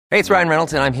Hey, it's Ryan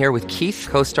Reynolds, and I'm here with Keith,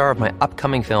 co-star of my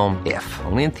upcoming film, If,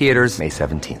 only in theaters May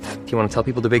 17th. Do you want to tell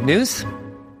people the big news?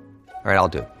 All right, I'll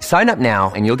do it. Sign up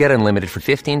now and you'll get unlimited for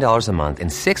 $15 a month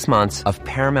and 6 months of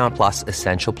Paramount Plus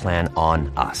Essential Plan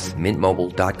on us.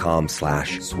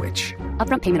 MintMobile.com/switch.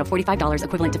 Upfront payment of $45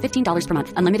 equivalent to $15 per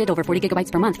month. Unlimited over 40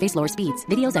 gigabytes per month. Face lower speeds.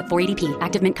 Videos at 480p.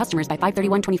 Active Mint customers by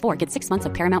 531.24 get 6 months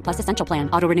of Paramount Plus Essential Plan.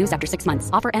 Auto renews after 6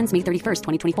 months. Offer ends May 31st,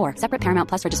 2024. Separate Paramount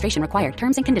Plus registration required.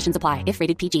 Terms and conditions apply if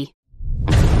rated PG.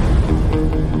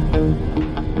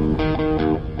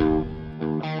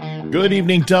 Good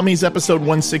evening, dummies. Episode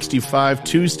 165,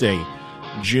 Tuesday,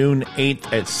 June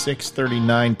 8th at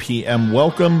 6:39 p.m.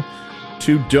 Welcome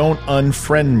to Don't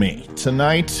Unfriend Me.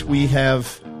 Tonight we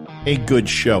have a good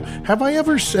show. Have I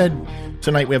ever said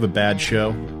tonight we have a bad show?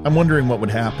 I'm wondering what would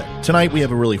happen. Tonight we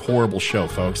have a really horrible show,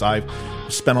 folks. I've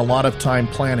spent a lot of time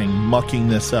planning, mucking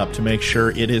this up to make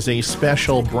sure it is a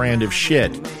special brand of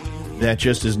shit that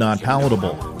just is not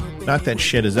palatable. Not that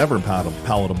shit is ever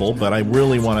palatable, but I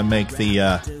really want to make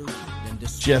the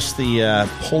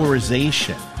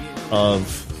polarization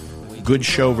of good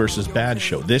show versus bad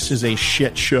show. This is a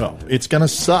shit show. It's going to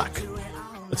suck.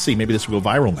 Let's see, maybe this will go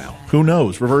viral now. Who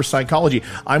knows? Reverse psychology.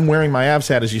 I'm wearing my Avs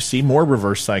hat, as you see. More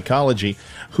reverse psychology.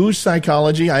 Whose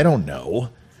psychology? I don't know.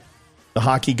 The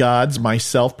hockey gods,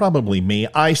 myself, probably me.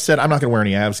 I said I'm not going to wear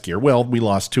any Avs gear. Well, we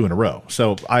lost 2 in a row,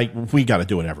 so we got to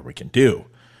do whatever we can do.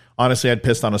 Honestly, I'd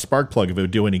pissed on a spark plug if it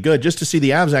would do any good, just to see the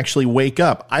Avs actually wake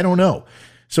up. I don't know.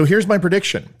 So here's my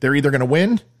prediction. They're either going to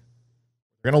win or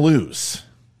they're going to lose.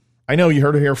 I know you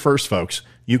heard it here first, folks.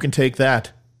 You can take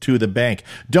that to the bank.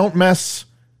 Don't mess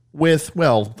with,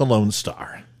 well, the Lone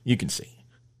Star. You can see.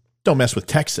 Don't mess with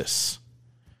Texas.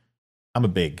 I'm a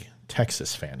big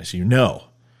Texas fan, as you know.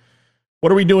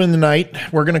 What are we doing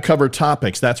tonight? We're going to cover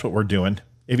topics. That's what we're doing.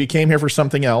 If you came here for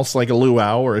something else, like a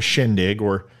luau or a shindig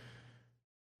or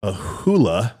a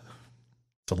hula,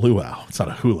 it's a luau. It's not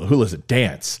a hula. Hula's a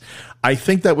dance. I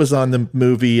think that was on the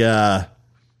movie, oh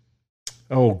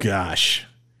gosh.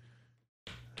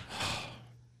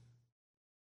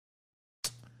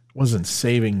 It wasn't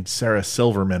Saving Sarah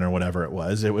Silverman or whatever it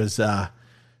was. It was, oh,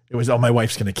 my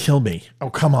wife's going to kill me.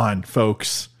 Oh, come on,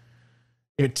 folks.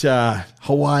 It's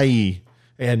Hawaii,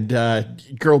 and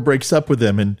girl breaks up with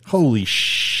him, and holy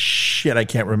shit, I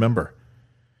can't remember.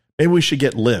 Maybe we should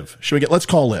get Liv. Let's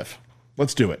call Liv.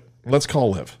 Let's do it. Let's call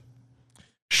Liv.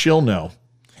 She'll know.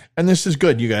 And this is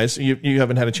good, you guys. You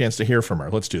haven't had a chance to hear from her.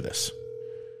 Let's do this.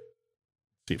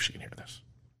 See if she can hear this.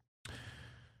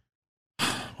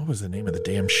 What was the name of the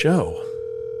damn show?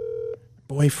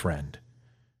 Boyfriend.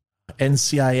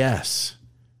 NCIS.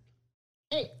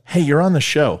 Hey, you're on the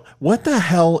show. What the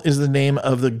hell is the name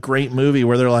of the great movie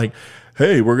where they're like,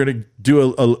 hey, we're going to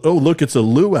do oh, look, it's a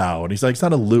luau. And he's like, it's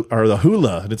not a or the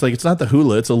hula. And it's like, it's not the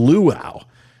hula, it's a luau.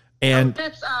 And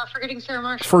that's Forgetting Sarah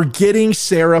Marshall. Forgetting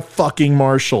Sarah fucking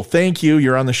Marshall. Thank you.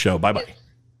 You're on the show. Bye-bye.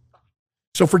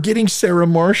 So Forgetting Sarah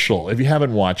Marshall, if you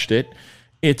haven't watched it,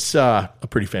 it's a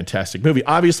pretty fantastic movie.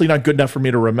 Obviously not good enough for me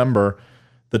to remember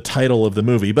the title of the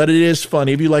movie, but it is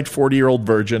funny. If you like 40-Year-Old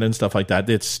Virgin and stuff like that,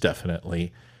 it's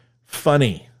definitely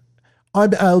funny.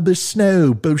 I'm Albus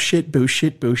Snow. Bullshit,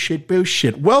 bullshit, bullshit,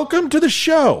 bullshit. Welcome to the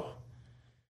show.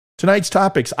 Tonight's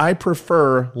topics, I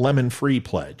prefer lemon-free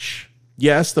pledge.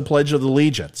 Yes, the Pledge of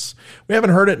Allegiance. We haven't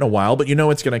heard it in a while, but you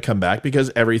know it's going to come back because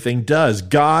everything does.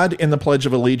 God in the Pledge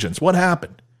of Allegiance. What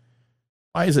happened?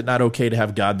 Why is it not okay to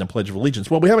have God in the Pledge of Allegiance?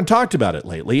 Well, we haven't talked about it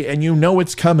lately, and you know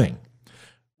it's coming.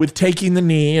 With taking the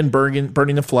knee and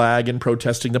burning the flag and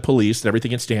protesting the police and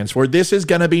everything it stands for, this is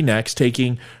going to be next,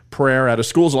 taking prayer out of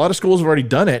schools. A lot of schools have already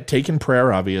done it, taken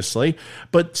prayer, obviously,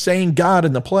 but saying God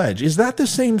in the pledge, is that the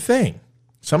same thing?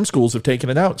 Some schools have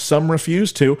taken it out. Some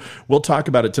refuse to. We'll talk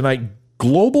about it tonight.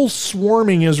 Global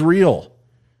swarming is real.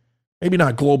 Maybe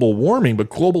not global warming, but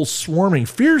global swarming,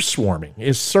 fear swarming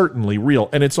is certainly real,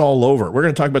 and it's all over. We're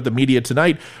going to talk about the media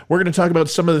tonight. We're going to talk about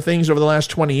some of the things over the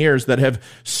last 20 years that have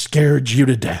scared you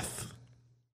to death.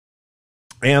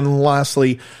 And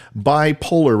lastly,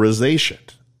 bipolarization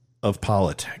of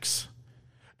politics.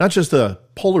 Not just the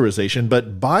polarization,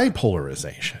 but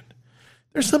bipolarization.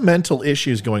 There's some mental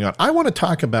issues going on. I want to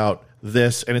talk about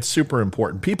this, and it's super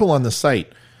important. People on the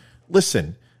site,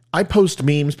 listen, I post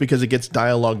memes because it gets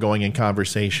dialogue going in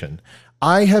conversation.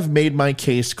 I have made my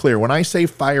case clear. When I say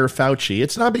fire Fauci,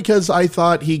 it's not because I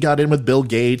thought he got in with Bill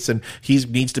Gates and he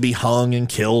needs to be hung and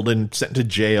killed and sent to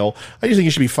jail. I just think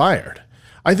he should be fired.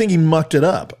 I think he mucked it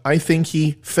up. I think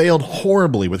he failed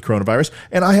horribly with coronavirus,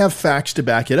 and I have facts to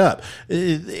back it up.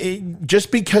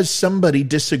 Just because somebody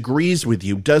disagrees with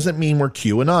you doesn't mean we're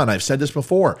QAnon. I've said this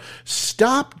before.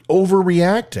 Stop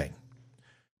overreacting.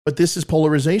 But this is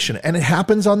polarization, and it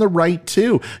happens on the right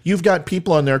too. You've got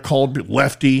people on there called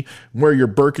lefty, wear your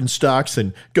Birkenstocks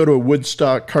and go to a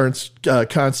Woodstock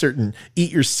concert and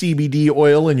eat your CBD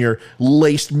oil and your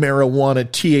laced marijuana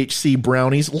THC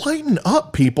brownies. Lighten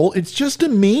up, people. It's just a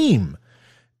meme.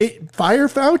 Fire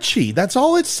Fauci. That's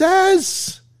all it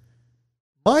says.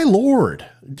 My Lord,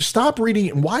 stop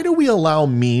reading. Why do we allow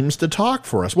memes to talk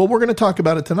for us? Well, we're going to talk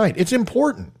about it tonight. It's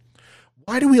important.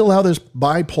 Why do we allow this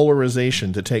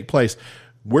bipolarization to take place?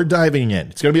 We're diving in.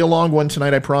 It's going to be a long one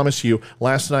tonight, I promise you.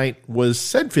 Last night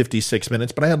said 56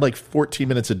 minutes, but I had like 14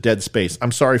 minutes of dead space.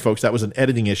 I'm sorry, folks. That was an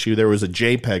editing issue. There was a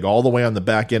JPEG all the way on the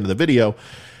back end of the video.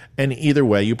 And either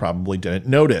way, you probably didn't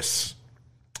notice.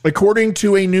 According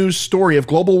to a news story, if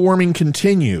global warming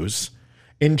continues,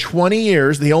 in 20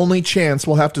 years, the only chance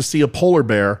we'll have to see a polar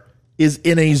bear is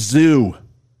in a zoo.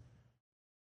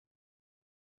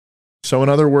 So in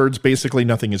other words, basically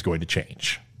nothing is going to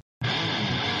change.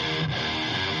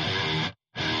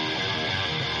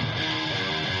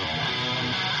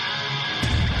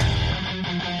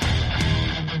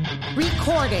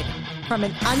 Recorded from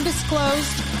an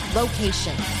undisclosed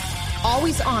location.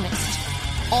 Always honest,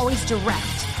 always direct.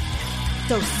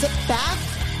 So sit back,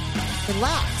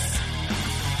 relax.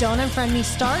 Don't Unfriend Me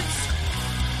starts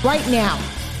right now.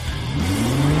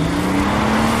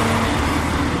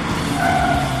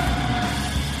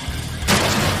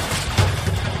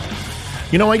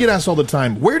 You know, I get asked all the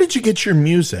time, where did you get your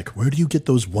music? Where do you get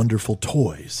those wonderful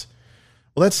toys?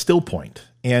 Well, that's Still Point.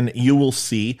 And you will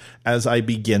see as I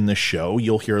begin the show,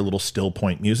 you'll hear a little Still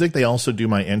Point music. They also do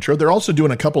my intro. They're also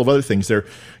doing a couple of other things. They're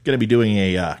going to be doing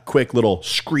a quick little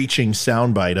screeching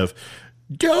soundbite of,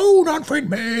 don't unfriend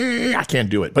me. I can't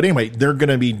do it. But anyway, they're going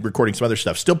to be recording some other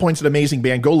stuff. Still Point's an amazing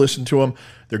band. Go listen to them.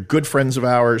 They're good friends of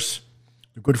ours.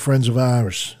 They're good friends of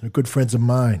ours. They're good friends of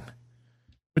mine.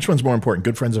 Which one's more important,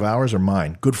 good friends of ours or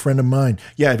mine? Good friend of mine.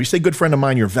 Yeah, if you say good friend of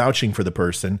mine, you're vouching for the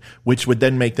person, which would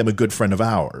then make them a good friend of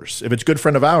ours. If it's good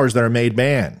friend of ours, they're a made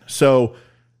man. So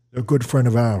they're a good friend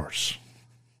of ours.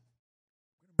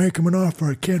 Make them an offer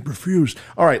I can't refuse.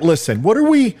 All right, listen, what are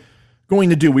we going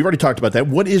to do? We've already talked about that.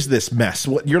 What is this mess?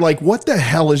 You're like, what the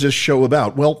hell is this show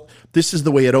about? Well, this is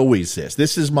the way it always is.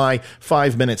 This is my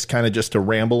 5 minutes kind of just to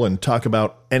ramble and talk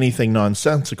about anything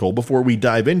nonsensical before we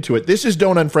dive into it. This is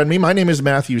Don't Unfriend Me. My name is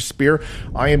Matthew Spear.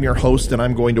 I am your host, and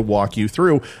I'm going to walk you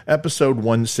through episode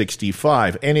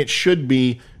 165. And it should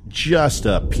be just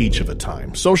a peach of a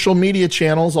time. Social media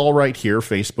channels, all right here,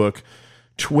 Facebook,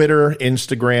 Twitter,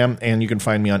 Instagram, and you can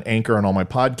find me on Anchor and all my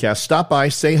podcasts. Stop by,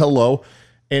 say hello.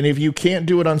 And if you can't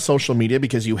do it on social media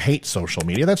because you hate social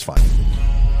media, that's fine.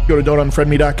 Go to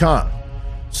don'tunfriendme.com.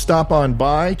 Stop on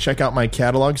by, check out my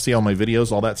catalog, see all my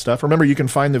videos, all that stuff. Remember, you can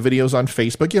find the videos on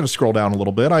Facebook. You have to scroll down a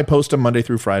little bit. I post them Monday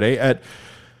through Friday at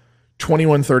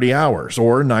 21:30 hours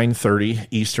or 9:30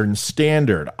 Eastern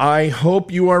Standard. I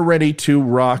hope you are ready to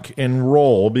rock and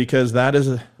roll because that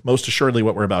is most assuredly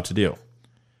what we're about to do.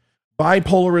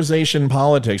 Bipolarization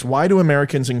politics. Why do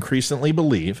Americans increasingly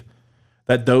believe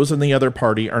that those in the other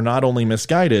party are not only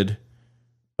misguided,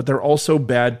 but they're also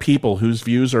bad people whose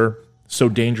views are so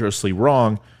dangerously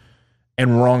wrong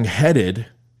and wrong-headed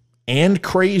and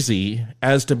crazy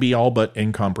as to be all but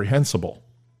incomprehensible?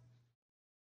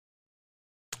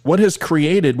 What has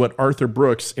created what Arthur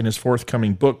Brooks in his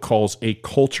forthcoming book calls a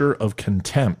culture of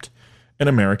contempt in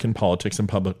American politics and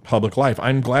public life?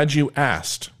 I'm glad you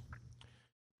asked,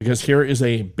 because here is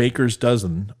a baker's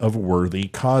dozen of worthy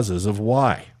causes of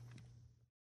why.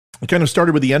 It kind of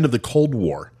started with the end of the Cold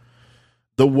War.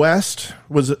 The West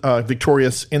was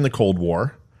victorious in the Cold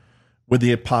War, with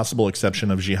the possible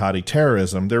exception of jihadi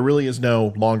terrorism. There really is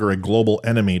no longer a global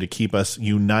enemy to keep us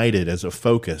united as a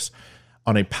focus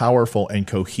on a powerful and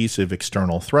cohesive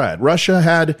external threat. Russia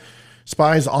had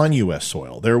spies on U.S.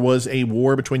 soil. There was a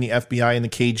war between the FBI and the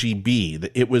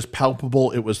KGB. It was palpable.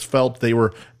 It was felt. They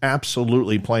were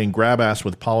absolutely playing grab ass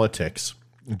with politics,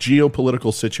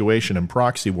 geopolitical situation, and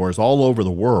proxy wars all over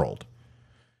the world.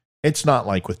 It's not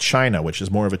like with China, which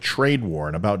is more of a trade war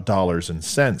and about dollars and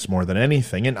cents more than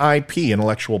anything, and IP,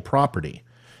 intellectual property,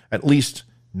 at least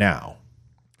now.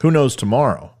 Who knows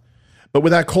tomorrow? But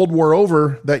with that Cold War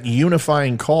over, that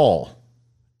unifying call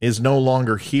is no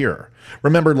longer here.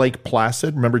 Remember Lake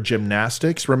Placid? Remember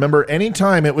gymnastics? Remember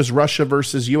anytime it was Russia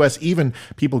versus U.S., even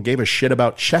people gave a shit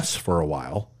about chess for a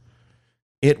while,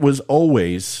 it was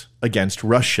always against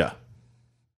Russia.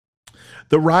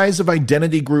 The rise of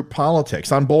identity group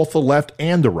politics on both the left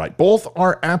and the right. Both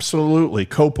are absolutely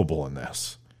culpable in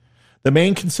this. The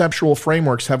main conceptual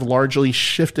frameworks have largely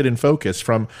shifted in focus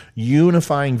from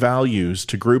unifying values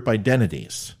to group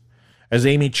identities. As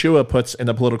Amy Chua puts in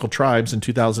The Political Tribes in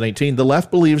 2018, the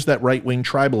left believes that right-wing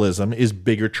tribalism is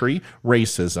bigotry,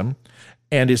 racism,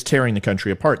 and is tearing the country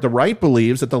apart. The right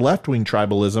believes that the left-wing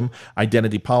tribalism,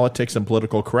 identity politics, and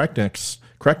political correctness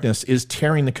is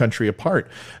tearing the country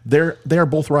apart. They are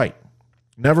both right.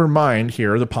 Never mind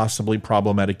here the possibly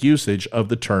problematic usage of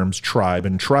the terms tribe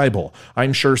and tribal.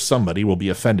 I'm sure somebody will be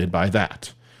offended by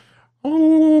that.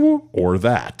 Or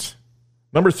that.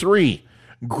 Number 3,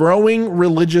 growing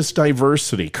religious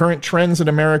diversity. Current trends in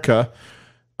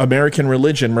American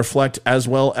religion reflect as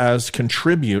well as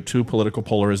contribute to political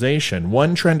polarization.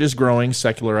 One trend is growing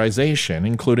secularization,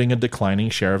 including a declining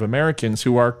share of Americans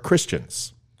who are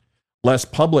Christians, less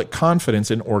public confidence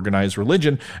in organized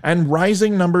religion, and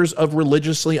rising numbers of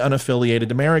religiously unaffiliated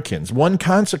Americans. One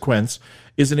consequence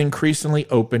is an increasingly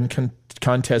open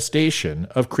contestation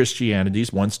of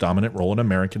Christianity's once dominant role in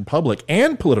American public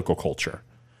and political culture.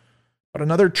 But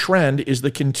another trend is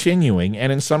the continuing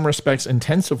and in some respects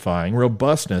intensifying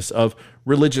robustness of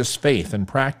religious faith and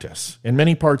practice in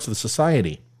many parts of the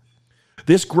society.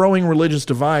 This growing religious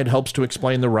divide helps to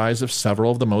explain the rise of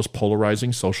several of the most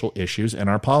polarizing social issues in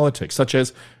our politics, such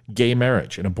as gay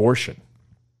marriage and abortion.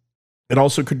 It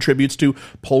also contributes to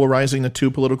polarizing the two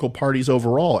political parties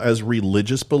overall, as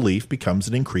religious belief becomes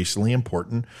an increasingly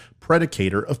important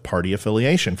predicator of party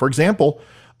affiliation. For example,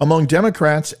 among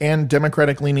Democrats and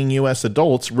Democratic-leaning U.S.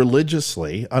 adults,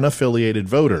 religiously unaffiliated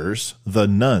voters, the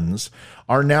nones,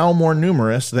 are now more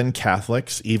numerous than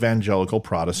Catholics, evangelical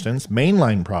Protestants,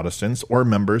 mainline Protestants, or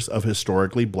members of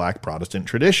historically black Protestant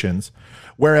traditions,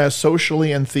 whereas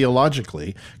socially and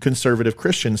theologically, conservative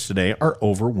Christians today are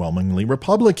overwhelmingly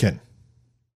Republican.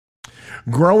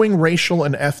 Growing racial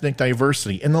and ethnic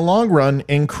diversity. In the long run,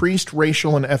 increased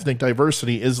racial and ethnic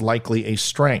diversity is likely a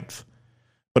strength.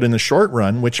 But in the short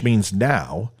run, which means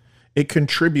now, it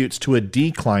contributes to a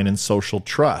decline in social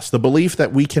trust, the belief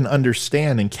that we can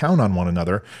understand and count on one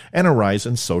another, and a rise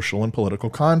in social and political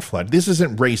conflict. This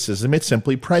isn't racism, it's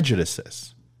simply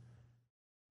prejudices.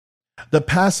 The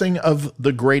passing of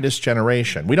the greatest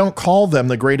generation. We don't call them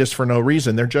the greatest for no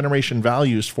reason. Their generation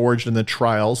values forged in the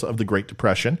trials of the Great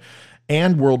Depression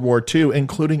and World War II,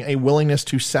 including a willingness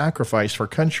to sacrifice for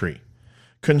country,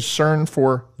 concern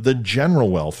for the general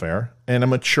welfare, and a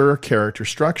mature character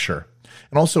structure,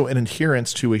 and also an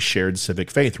adherence to a shared civic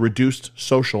faith, reduced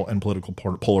social and political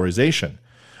polarization.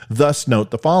 Thus, note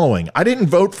the following. I didn't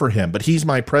vote for him, but he's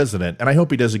my president, and I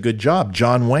hope he does a good job.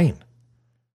 John Wayne.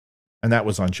 And that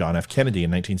was on John F. Kennedy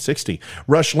in 1960.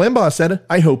 Rush Limbaugh said,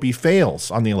 I hope he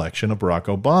fails, on the election of Barack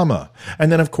Obama. And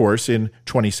then, of course, in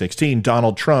 2016,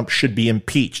 Donald Trump should be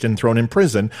impeached and thrown in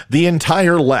prison. The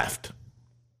entire left.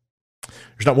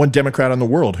 There's not one Democrat in the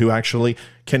world who actually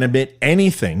can admit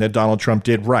anything that Donald Trump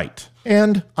did right.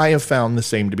 And I have found the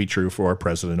same to be true for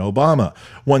President Obama.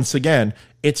 Once again,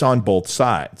 it's on both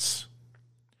sides.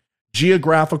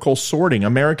 Geographical sorting.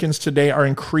 Americans today are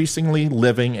increasingly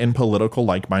living in political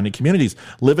like-minded communities,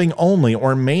 living only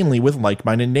or mainly with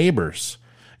like-minded neighbors.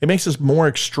 It makes us more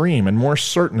extreme and more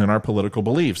certain in our political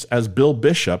beliefs. As Bill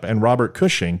Bishop and Robert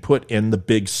Cushing put in The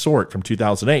Big Sort from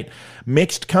 2008,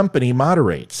 mixed company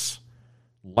moderates.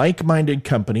 Like-minded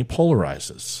company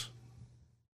polarizes.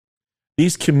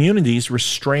 These communities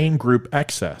restrain group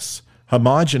excess.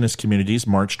 Homogeneous communities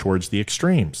march towards the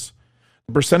extremes.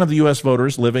 The percent of the U.S.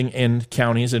 voters living in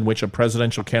counties in which a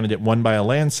presidential candidate won by a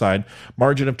landslide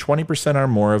margin of 20% or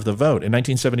more of the vote. In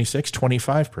 1976,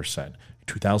 25%. In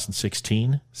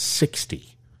 2016,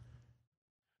 60%.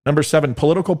 Number 7,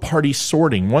 political party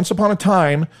sorting. Once upon a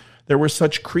time, there were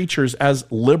such creatures as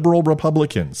liberal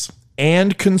Republicans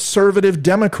and conservative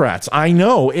Democrats. I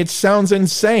know, it sounds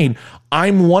insane.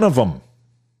 I'm one of them.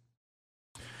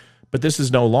 But this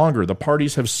is no longer. The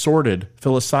parties have sorted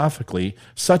philosophically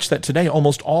such that today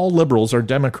almost all liberals are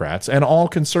Democrats and all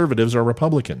conservatives are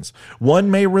Republicans. One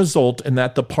may result in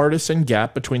that the partisan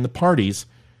gap between the parties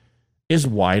is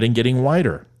wide and getting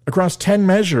wider. Across 10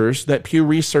 measures that Pew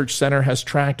Research Center has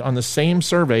tracked on the same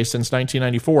survey since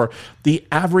 1994, the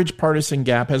average partisan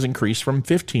gap has increased from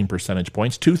 15 percentage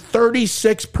points to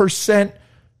 36 percentage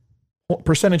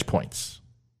points.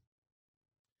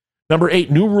 Number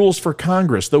 8, new rules for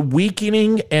Congress. The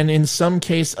weakening and in some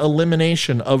case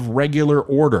elimination of regular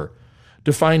order,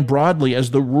 defined broadly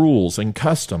as the rules and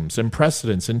customs and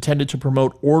precedents intended to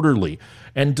promote orderly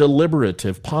and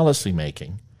deliberative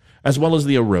policymaking, as well as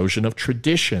the erosion of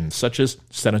traditions such as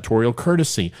senatorial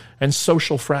courtesy and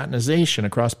social fraternization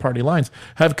across party lines,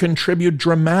 have contributed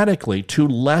dramatically to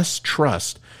less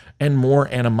trust and more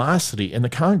animosity in the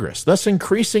Congress, thus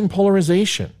increasing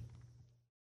polarization.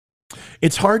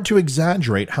 It's hard to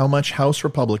exaggerate how much House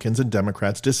Republicans and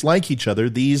Democrats dislike each other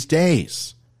these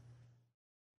days.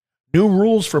 New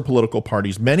rules for political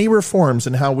parties, many reforms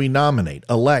in how we nominate,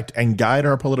 elect, and guide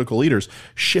our political leaders,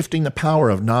 shifting the power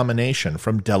of nomination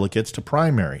from delegates to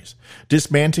primaries,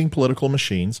 dismantling political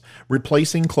machines,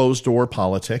 replacing closed-door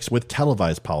politics with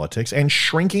televised politics, and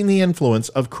shrinking the influence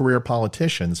of career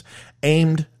politicians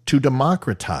aimed to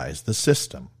democratize the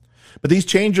system. But these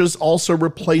changes also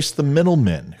replaced the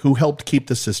middlemen who helped keep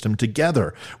the system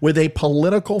together with a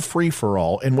political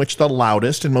free-for-all in which the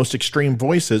loudest and most extreme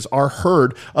voices are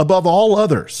heard above all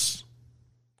others.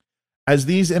 As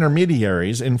these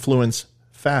intermediaries influence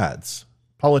fads,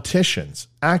 politicians,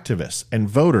 activists, and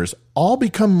voters all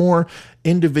become more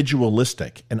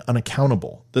individualistic and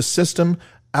unaccountable. The system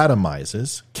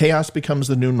atomizes. Chaos becomes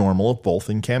the new normal of both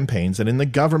in campaigns and in the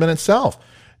government itself.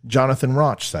 Jonathan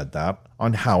Rauch said that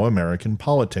on How American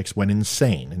Politics Went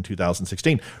Insane in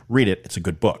 2016. Read it. It's a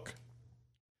good book.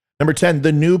 Number 10,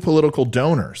 the new political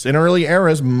donors. In early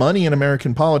eras, money in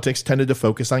American politics tended to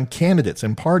focus on candidates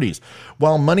and parties,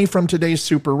 while money from today's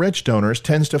super rich donors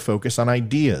tends to focus on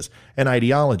ideas and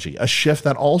ideology, a shift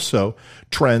that also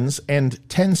trends and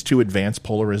tends to advance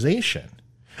polarization.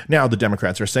 Now, the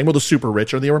Democrats are saying, well, the super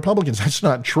rich are the Republicans. That's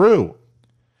not true.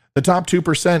 The top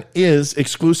 2% is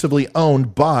exclusively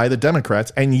owned by the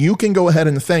Democrats, and you can go ahead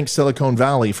and thank Silicon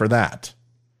Valley for that.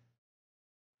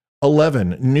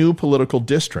 11, new political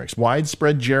districts,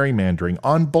 widespread gerrymandering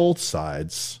on both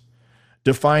sides,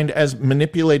 defined as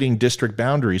manipulating district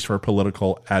boundaries for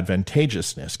political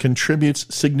advantageousness, contributes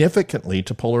significantly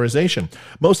to polarization,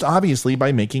 most obviously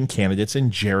by making candidates in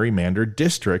gerrymandered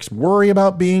districts worry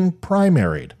about being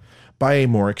primaried by a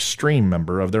more extreme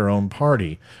member of their own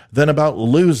party than about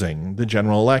losing the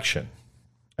general election.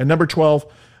 And number 12,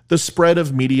 the spread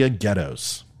of media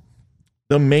ghettos.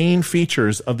 The main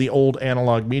features of the old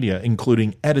analog media,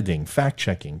 including editing,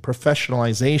 fact-checking,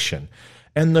 professionalization,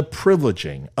 and the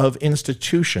privileging of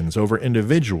institutions over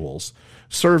individuals,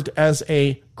 served as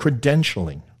a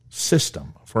credentialing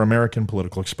system for American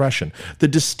political expression. The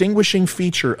distinguishing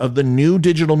feature of the new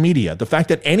digital media, the fact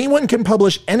that anyone can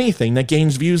publish anything that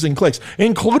gains views and clicks,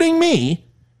 including me,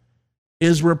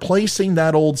 is replacing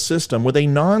that old system with a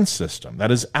non-system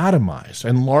that is atomized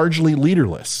and largely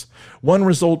leaderless. One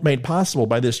result made possible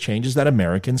by this change is that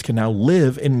Americans can now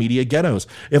live in media ghettos.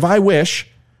 If I wish,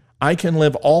 I can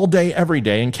live all day, every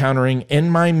day, encountering in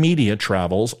my media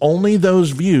travels only those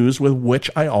views with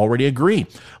which I already agree.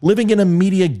 Living in a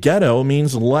media ghetto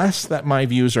means less that my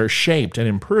views are shaped and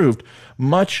improved,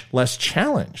 much less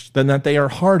challenged than that they are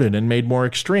hardened and made more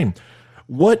extreme.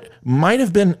 What might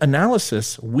have been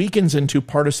analysis weakens into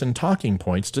partisan talking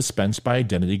points dispensed by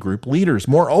identity group leaders.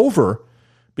 Moreover,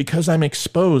 because I'm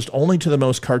exposed only to the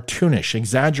most cartoonish,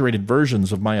 exaggerated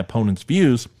versions of my opponent's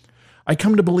views, I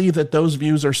come to believe that those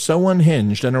views are so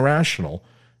unhinged and irrational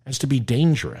as to be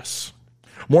dangerous.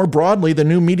 More broadly, the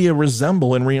new media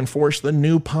resemble and reinforce the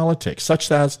new politics,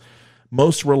 such as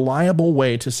most reliable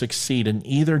way to succeed in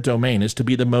either domain is to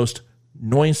be the most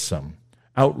noisome,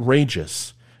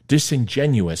 outrageous,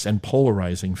 disingenuous, and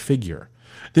polarizing figure.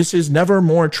 This is never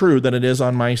more true than it is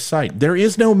on my site. There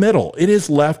is no middle. It is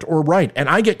left or right, and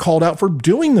I get called out for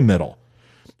doing the middle.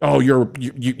 Oh,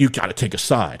 you got to take a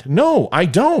side. No, I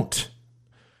don't.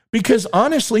 Because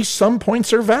honestly, some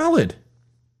points are valid.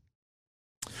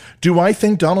 Do I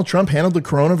think Donald Trump handled the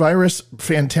coronavirus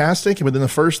fantastic within the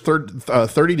first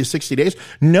 30 to 60 days?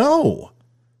 No.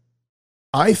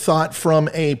 I thought from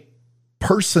a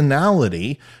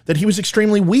personality that he was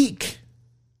extremely weak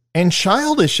and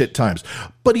childish at times.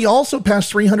 But he also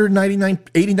passed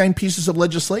 389 pieces of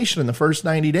legislation in the first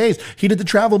 90 days. He did the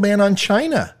travel ban on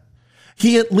China.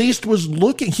 He at least was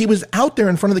looking. He was out there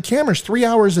in front of the cameras 3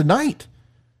 hours a night.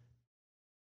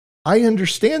 I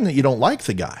understand that you don't like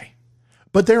the guy,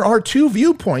 but there are two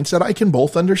viewpoints that I can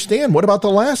both understand. What about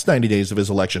the last 90 days of his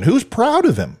election? Who's proud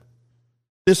of him?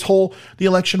 The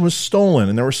election was stolen,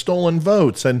 and there were stolen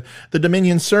votes, and the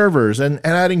Dominion servers, and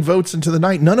adding votes into the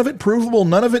night. None of it provable,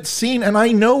 none of it seen. And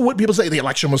I know what people say, the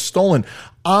election was stolen.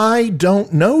 I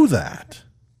don't know that.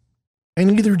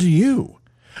 And neither do you.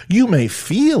 You may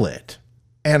feel it,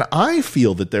 and I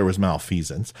feel that there was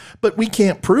malfeasance, but we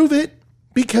can't prove it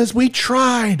because we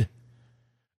tried.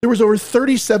 There was over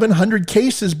 3,700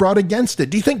 cases brought against it.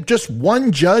 Do you think just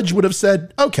one judge would have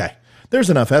said, okay, there's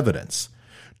enough evidence?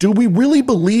 Do we really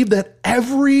believe that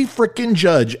every freaking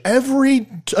judge, every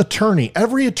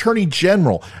attorney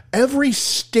general, every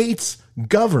state's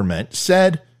government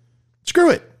said, screw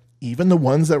it, even the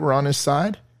ones that were on his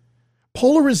side?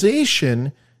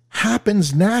 Polarization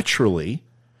happens naturally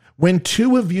when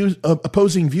two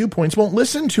opposing viewpoints won't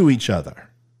listen to each other.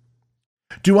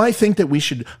 Do I think that we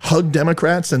should hug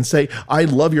Democrats and say, I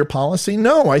love your policy?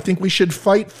 No, I think we should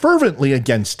fight fervently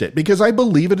against it because I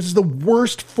believe it is the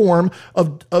worst form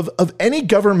of any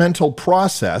governmental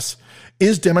process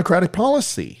is democratic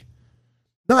policy.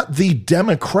 Not the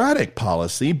democratic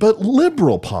policy, but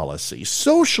liberal policy,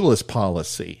 socialist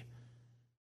policy,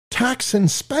 tax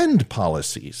and spend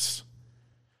policies.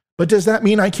 But does that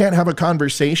mean I can't have a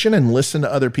conversation and listen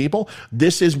to other people?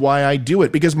 This is why I do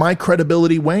it, because my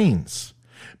credibility wanes.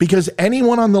 Because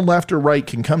anyone on the left or right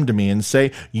can come to me and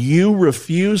say, you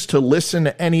refuse to listen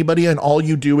to anybody and all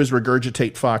you do is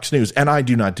regurgitate Fox News. And I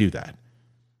do not do that.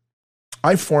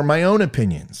 I form my own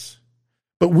opinions.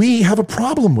 But we have a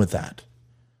problem with that.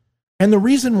 And the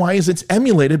reason why is it's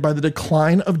emulated by the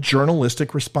decline of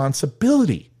journalistic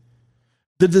responsibility.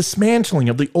 The dismantling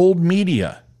of the old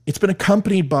media. It's been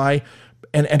accompanied by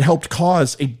and helped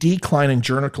cause a decline in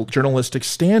journalistic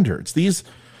standards. These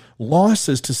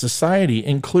losses to society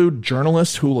include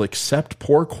journalists who will accept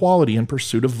poor quality in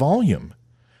pursuit of volume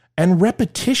and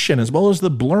repetition, as well as the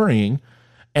blurring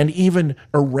and even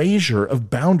erasure of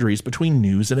boundaries between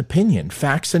news and opinion,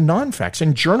 facts and non-facts,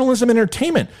 and journalism and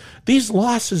entertainment. These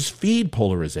losses feed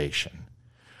polarization.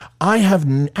 I have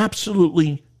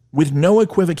absolutely, with no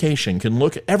equivocation, can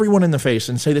look everyone in the face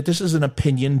and say that this is an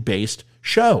opinion-based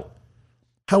show.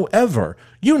 However,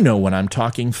 you know when I'm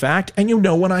talking fact and you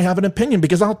know when I have an opinion,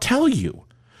 because I'll tell you.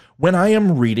 When I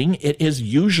am reading, it is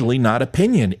usually not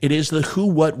opinion. It is the who,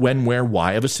 what, when, where,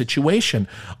 why of a situation.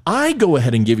 I go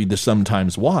ahead and give you the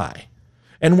sometimes why.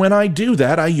 And when I do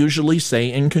that, I usually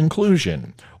say in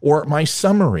conclusion, or my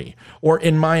summary, or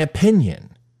in my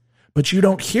opinion. But you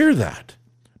don't hear that.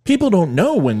 People don't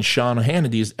know when Sean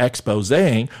Hannity is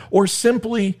exposing or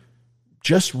simply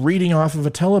just reading off of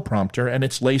a teleprompter and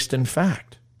it's laced in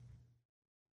fact.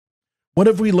 What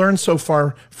have we learned so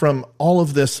far from all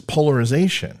of this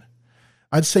polarization?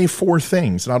 I'd say 4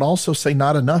 things, and I'd also say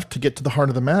not enough to get to the heart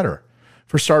of the matter.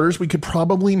 For starters, we could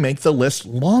probably make the list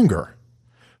longer.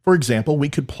 For example, we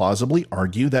could plausibly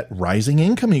argue that rising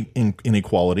income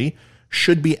inequality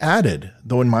should be added,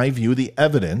 though in my view, the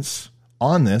evidence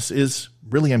on this is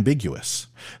really ambiguous.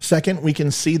 Second, we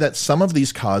can see that some of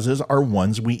these causes are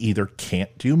ones we either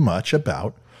can't do much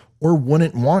about or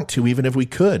wouldn't want to even if we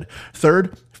could.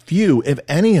 Third, few, if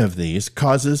any of these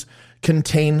causes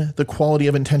contain the quality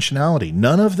of intentionality.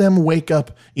 None of them wake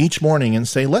up each morning and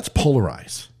say, let's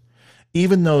polarize.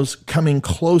 Even those coming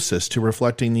closest to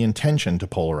reflecting the intention to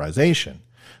polarization,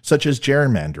 such as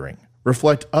gerrymandering,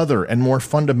 reflect other and more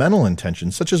fundamental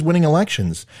intentions, such as winning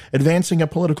elections, advancing a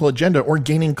political agenda, or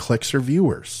gaining clicks or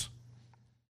viewers.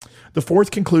 The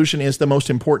fourth conclusion is the most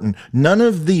important. None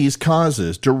of these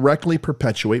causes directly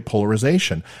perpetuate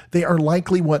polarization. They are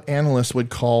likely what analysts would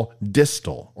call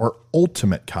distal or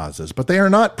ultimate causes, but they are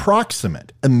not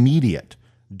proximate, immediate,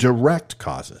 direct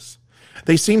causes.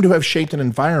 They seem to have shaped an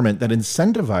environment that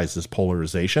incentivizes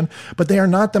polarization, but they are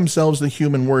not themselves the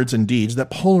human words and deeds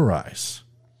that polarize.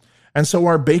 And so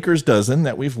our baker's dozen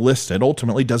that we've listed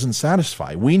ultimately doesn't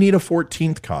satisfy. We need a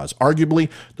 14th cause, arguably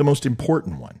the most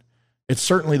important one. It's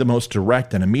certainly the most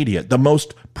direct and immediate, the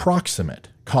most proximate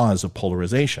cause of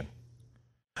polarization.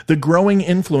 The growing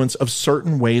influence of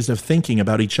certain ways of thinking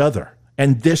about each other.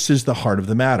 And this is the heart of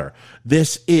the matter.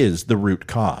 This is the root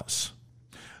cause.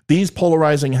 These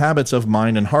polarizing habits of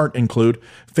mind and heart include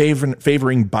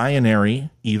favoring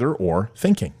binary either-or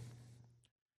thinking,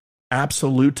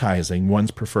 absolutizing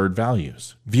one's preferred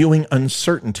values, viewing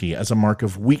uncertainty as a mark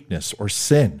of weakness or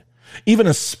sin, even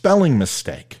a spelling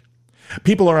mistake.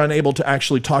 People are unable to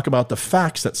actually talk about the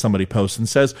facts that somebody posts and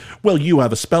says, well, you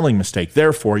have a spelling mistake,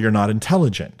 therefore you're not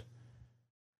intelligent.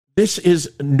 This is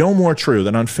no more true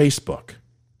than on Facebook.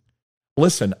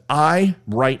 Listen, I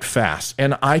write fast,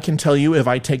 and I can tell you if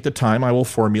I take the time, I will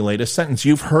formulate a sentence.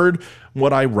 You've heard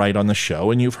what I write on the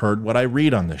show, and you've heard what I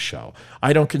read on the show.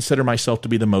 I don't consider myself to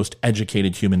be the most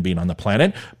educated human being on the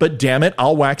planet, but damn it,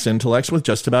 I'll wax intellects with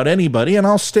just about anybody, and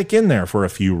I'll stick in there for a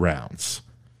few rounds.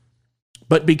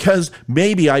 But because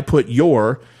maybe I put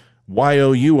your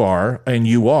Y-O-U-R and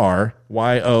you are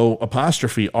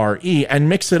Y-O''RE and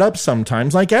mix it up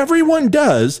sometimes like everyone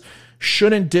does,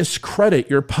 shouldn't discredit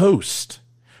your post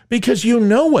because you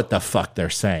know what the fuck they're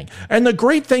saying. And the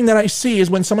great thing that I see is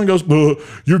when someone goes,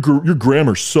 your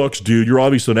grammar sucks, dude. You're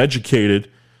obviously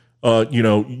uneducated.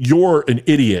 You're an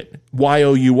idiot.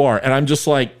 Y-O-U-R. And I'm just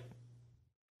like,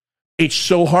 it's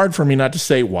so hard for me not to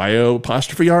say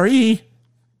Y-O''RE.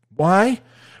 Why?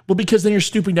 Well, because then you're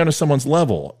stooping down to someone's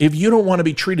level. If you don't want to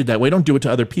be treated that way, don't do it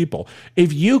to other people.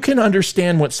 If you can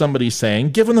understand what somebody's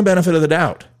saying, give them the benefit of the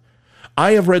doubt.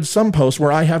 I have read some posts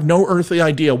where I have no earthly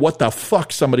idea what the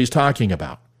fuck somebody's talking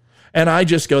about. And I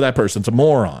just go, that person's a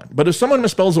moron. But if someone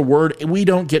misspells a word, we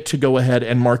don't get to go ahead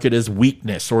and mark it as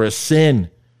weakness or a sin.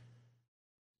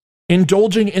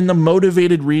 Indulging in the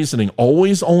motivated reasoning,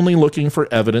 always only looking for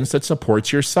evidence that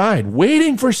supports your side,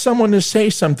 waiting for someone to say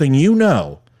something you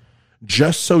know,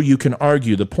 just so you can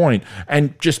argue the point,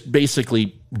 and just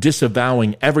basically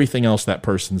disavowing everything else that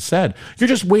person said. You're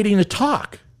just waiting to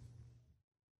talk.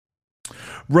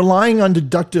 Relying on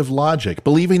deductive logic,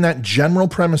 believing that general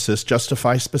premises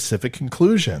justify specific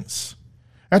conclusions.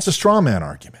 That's a straw man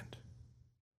argument.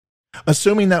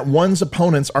 Assuming that one's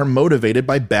opponents are motivated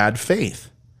by bad faith.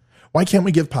 Why can't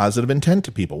we give positive intent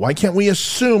to people? Why can't we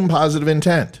assume positive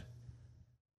intent?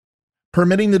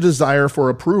 Permitting the desire for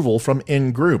approval from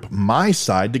in-group, my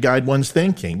side, to guide one's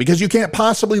thinking, because you can't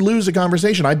possibly lose a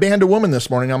conversation. I banned a woman this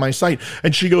morning on my site,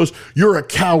 and she goes, "You're a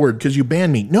coward because you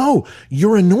banned me." No,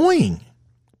 you're annoying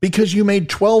because you made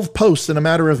 12 posts in a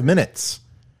matter of minutes,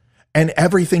 and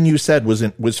everything you said was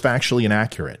factually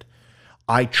inaccurate.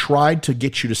 I tried to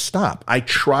get you to stop. I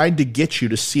tried to get you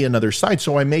to see another side,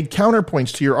 so I made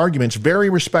counterpoints to your arguments very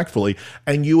respectfully,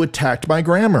 and you attacked my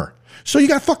grammar. So you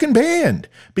got fucking banned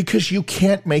because you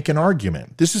can't make an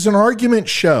argument. This is an argument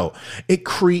show. It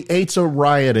creates a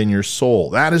riot in your soul.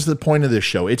 That is the point of this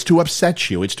show. It's to upset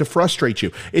you. It's to frustrate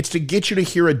you. It's to get you to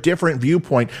hear a different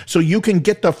viewpoint so you can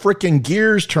get the freaking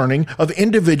gears turning of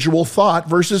individual thought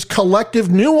versus collective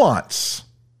nuance.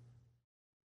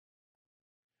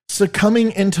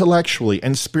 Succumbing intellectually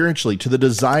and spiritually to the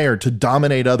desire to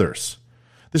dominate others.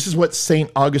 This is what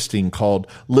St. Augustine called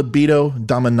libido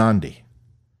dominandi.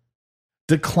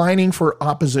 Declining for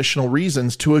oppositional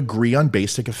reasons to agree on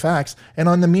basic facts and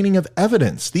on the meaning of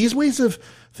evidence. These ways of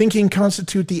thinking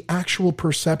constitute the actual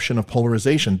perception of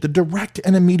polarization, the direct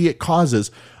and immediate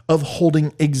causes of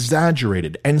holding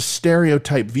exaggerated and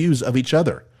stereotyped views of each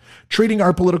other, treating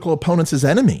our political opponents as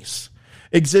enemies,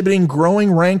 exhibiting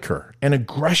growing rancor and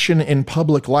aggression in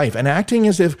public life, and acting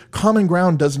as if common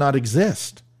ground does not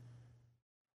exist.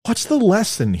 What's the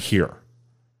lesson here?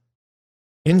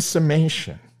 In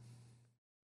summation,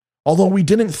 although we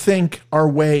didn't think our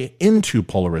way into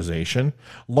polarization,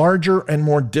 larger and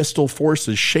more distal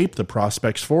forces shape the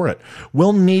prospects for it.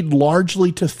 We'll need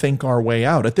largely to think our way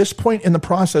out. At this point in the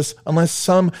process, unless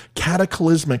some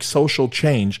cataclysmic social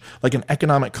change, like an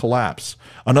economic collapse,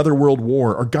 another world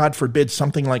war, or God forbid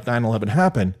something like 9/11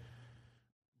 happen,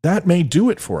 that may do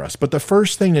it for us. But the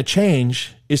first thing to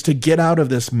change is to get out of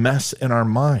this mess in our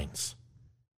minds.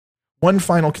 One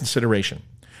final consideration.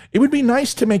 It would be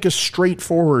nice to make a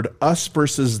straightforward us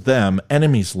versus them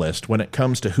enemies list when it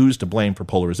comes to who's to blame for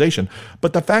polarization,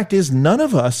 but the fact is none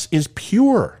of us is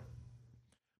pure.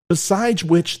 Besides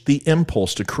which, the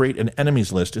impulse to create an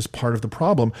enemies list is part of the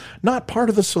problem, not part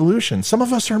of the solution. Some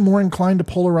of us are more inclined to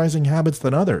polarizing habits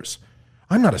than others.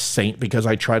 I'm not a saint because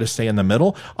I try to stay in the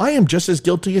middle. I am just as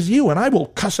guilty as you, and I will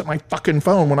cuss at my fucking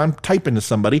phone when I'm typing to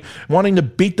somebody, wanting to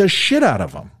beat the shit out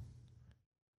of them.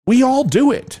 We all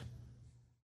do it.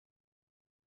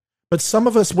 But some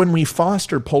of us, when we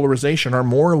foster polarization, are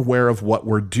more aware of what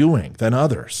we're doing than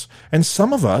others. And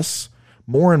some of us,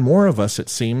 more and more of us, it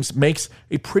seems, makes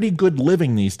a pretty good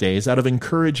living these days out of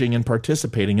encouraging and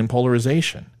participating in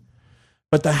polarization.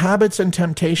 But the habits and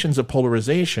temptations of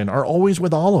polarization are always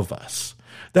with all of us.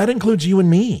 That includes you and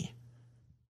me.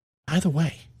 By the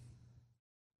way,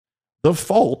 the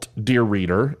fault, dear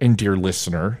reader and dear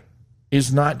listener,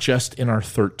 is not just in our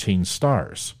 13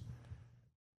 stars,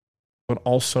 but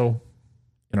also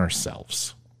in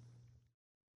ourselves.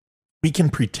 We can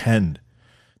pretend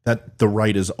that the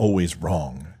right is always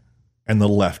wrong and the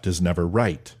left is never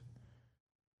right.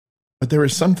 But there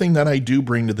is something that I do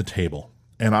bring to the table,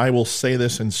 and I will say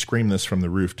this and scream this from the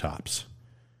rooftops,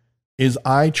 is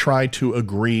I try to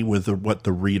agree with what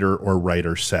the reader or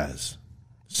writer says.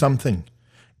 Something,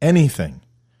 anything.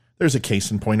 There's a case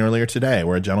in point earlier today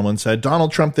where a gentleman said,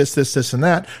 Donald Trump, this, and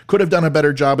that, could have done a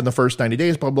better job in the first 90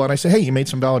 days, blah, blah. And I say, hey, you made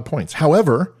some valid points.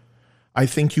 However, I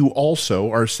think you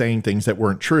also are saying things that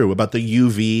weren't true about the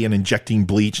UV and injecting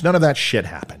bleach. None of that shit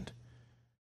happened.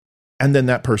 And then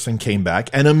that person came back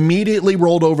and immediately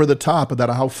rolled over the top about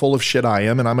how full of shit I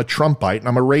am, and I'm a Trumpite and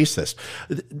I'm a racist.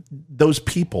 Those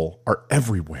people are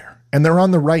everywhere, and they're on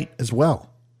the right as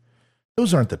well.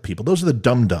 Those aren't the people. Those are the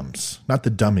dum-dums, not the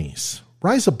dummies.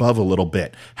 Rise above a little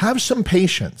bit. Have some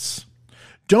patience.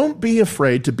 Don't be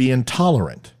afraid to be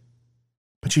intolerant,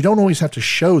 but you don't always have to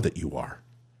show that you are.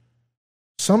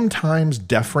 Sometimes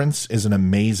deference is an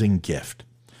amazing gift,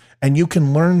 and you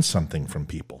can learn something from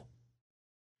people.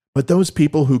 But those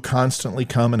people who constantly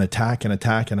come and attack and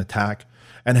attack and attack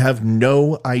and have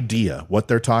no idea what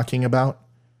they're talking about,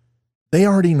 they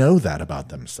already know that about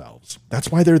themselves.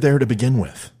 That's why they're there to begin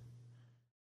with.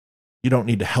 You don't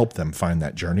need to help them find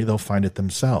that journey. They'll find it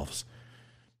themselves.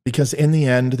 Because in the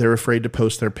end, they're afraid to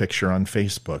post their picture on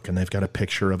Facebook, and they've got a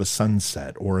picture of a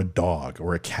sunset or a dog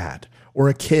or a cat or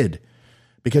a kid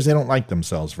because they don't like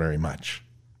themselves very much.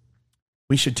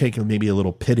 We should take maybe a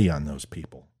little pity on those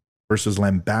people versus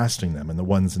lambasting them in the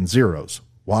ones and zeros.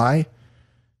 Why?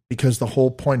 Because the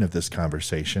whole point of this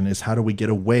conversation is how do we get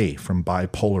away from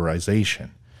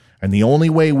bipolarization? And the only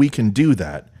way we can do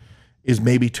that is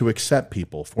maybe to accept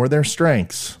people for their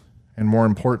strengths and, more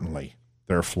importantly,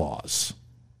 their flaws.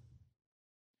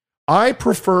 I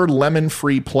prefer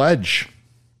lemon-free pledge.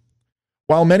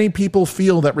 While many people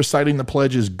feel that reciting the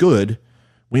pledge is good,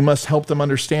 we must help them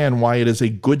understand why it is a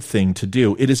good thing to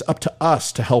do. It is up to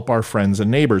us to help our friends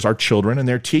and neighbors, our children and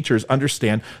their teachers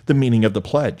understand the meaning of the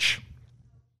pledge.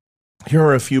 Here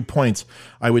are a few points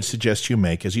I would suggest you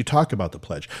make as you talk about the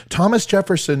pledge. Thomas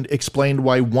Jefferson explained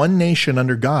why one nation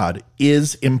under God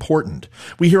is important.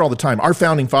 We hear all the time, our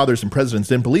founding fathers and presidents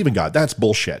didn't believe in God. That's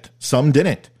bullshit. Some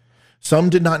didn't. Some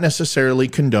did not necessarily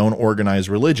condone organized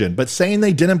religion, but saying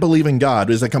they didn't believe in God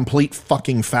is a complete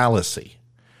fucking fallacy.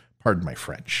 Pardon my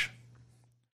French.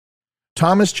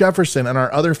 Thomas Jefferson and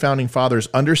our other founding fathers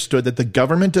understood that the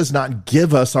government does not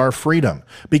give us our freedom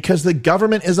because the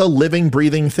government is a living,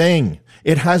 breathing thing.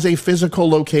 It has a physical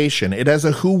location. It has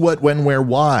a who, what, when, where,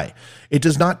 why. It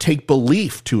does not take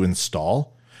belief to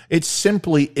install. It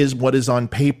simply is what is on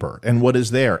paper and what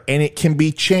is there, and it can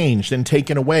be changed and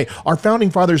taken away. Our founding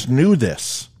fathers knew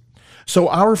this. So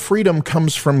our freedom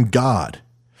comes from God.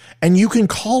 And you can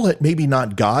call it maybe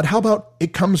not God. How about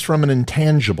it comes from an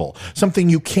intangible, something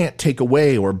you can't take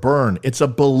away or burn? It's a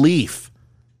belief.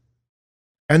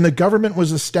 And the government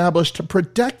was established to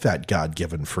protect that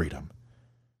God-given freedom.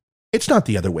 It's not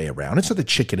the other way around. It's not the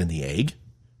chicken and the egg.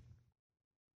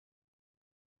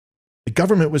 The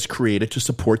government was created to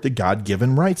support the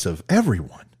God-given rights of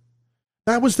everyone.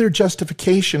 That was their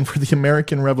justification for the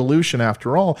American Revolution,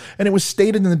 after all, and it was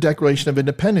stated in the Declaration of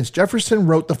Independence. Jefferson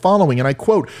wrote the following, and I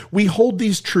quote, "We hold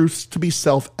these truths to be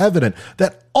self-evident,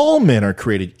 that all men are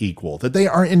created equal, that they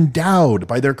are endowed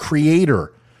by their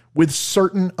Creator with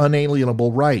certain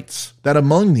unalienable rights, that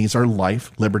among these are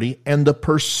life, liberty, and the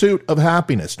pursuit of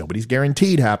happiness." Nobody's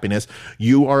guaranteed happiness.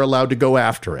 You are allowed to go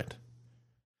after it.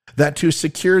 That to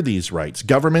secure these rights,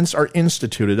 governments are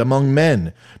instituted among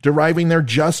men, deriving their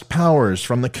just powers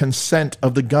from the consent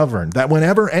of the governed. That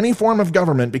whenever any form of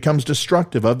government becomes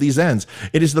destructive of these ends,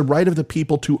 it is the right of the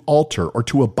people to alter or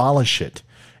to abolish it,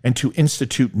 and to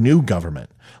institute new government,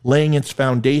 laying its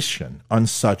foundation on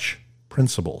such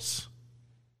principles.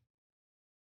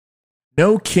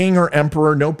 No king or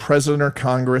emperor, no president or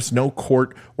Congress, no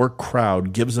court or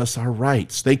crowd gives us our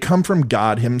rights. They come from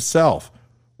God himself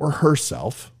or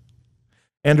herself,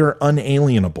 and are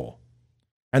unalienable.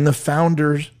 And the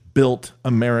founders built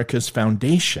America's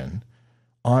foundation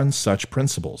on such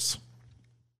principles.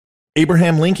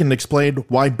 Abraham Lincoln explained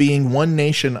why being one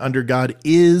nation under God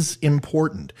is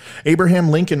important.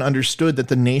 Abraham Lincoln understood that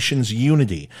the nation's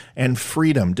unity and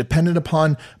freedom depended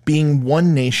upon being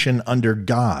one nation under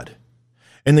God.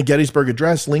 In the Gettysburg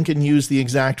Address, Lincoln used the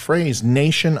exact phrase,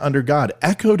 "nation under God,"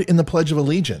 echoed in the Pledge of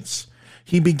Allegiance.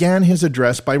 He began his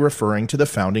address by referring to the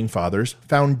Founding Fathers'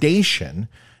 foundation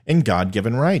in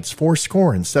God-given rights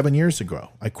 77 years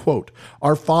ago. I quote,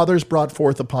 "Our fathers brought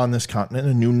forth upon this continent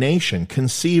a new nation,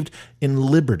 conceived in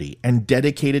liberty and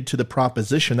dedicated to the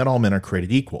proposition that all men are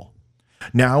created equal.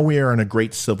 Now we are in a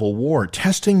great civil war,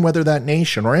 testing whether that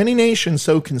nation or any nation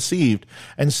so conceived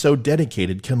and so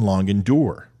dedicated can long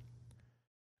endure."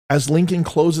 As Lincoln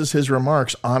closes his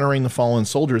remarks honoring the fallen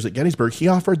soldiers at Gettysburg, he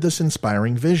offered this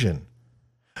inspiring vision.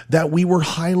 That we were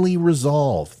highly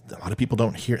resolved. A lot of people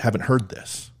haven't heard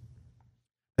this.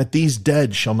 That these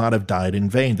dead shall not have died in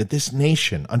vain. That this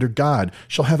nation under God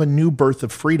shall have a new birth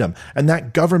of freedom. And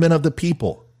that government of the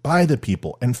people, by the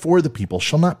people, and for the people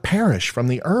shall not perish from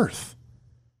the earth.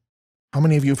 How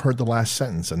many of you have heard the last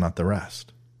sentence and not the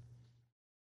rest?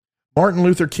 Martin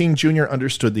Luther King Jr.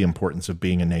 understood the importance of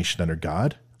being a nation under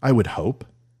God, I would hope.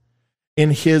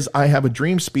 In his I Have a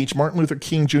Dream speech, Martin Luther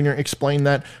King Jr. explained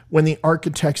that when the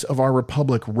architects of our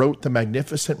republic wrote the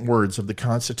magnificent words of the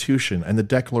Constitution and the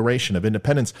Declaration of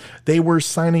Independence, they were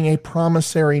signing a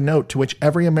promissory note to which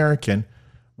every American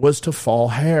was to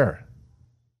fall heir.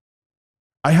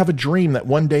 I have a dream that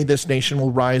one day this nation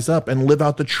will rise up and live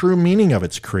out the true meaning of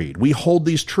its creed. We hold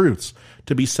these truths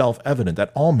to be self-evident,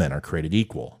 that all men are created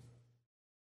equal.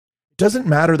 It doesn't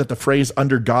matter that the phrase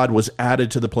 "under God" was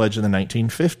added to the pledge in the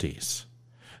 1950s.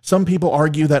 Some people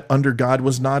argue that "under God"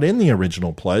 was not in the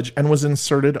original pledge and was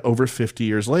inserted over 50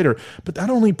 years later, but that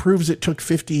only proves it took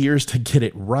 50 years to get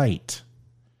it right.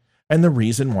 And the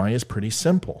reason why is pretty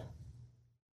simple.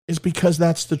 is because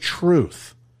that's the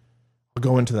truth. I'll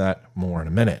go into that more in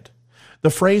a minute. The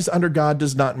phrase under God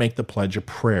does not make the pledge a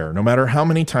prayer, no matter how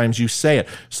many times you say it.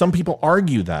 Some people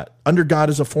argue that under God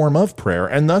is a form of prayer,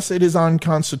 and thus it is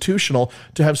unconstitutional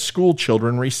to have school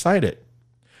children recite it.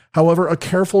 However, a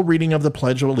careful reading of the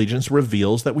Pledge of Allegiance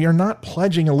reveals that we are not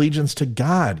pledging allegiance to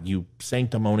God, you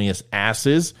sanctimonious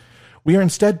asses. We are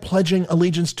instead pledging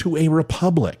allegiance to a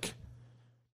republic.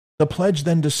 The pledge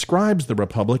then describes the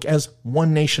republic as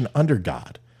one nation under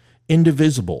God,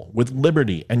 indivisible, with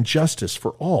liberty and justice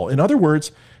for all. In other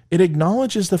words, it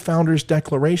acknowledges the founders'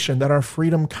 declaration that our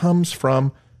freedom comes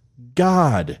from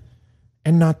God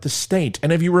and not the state.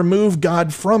 And if you remove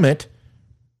God from it,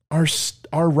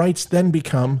 our rights then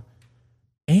become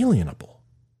alienable,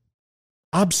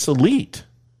 obsolete,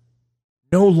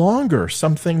 no longer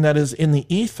something that is in the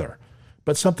ether,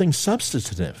 but something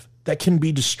substantive that can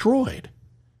be destroyed.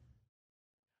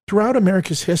 Throughout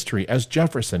America's history, as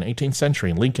Jefferson, 18th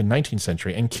century, Lincoln, 19th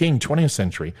century, and King, 20th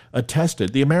century,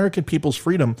 attested, the American people's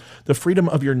freedom, the freedom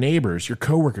of your neighbors, your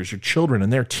coworkers, your children,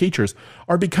 and their teachers,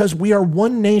 are because we are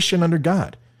one nation under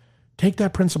God. Take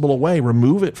that principle away,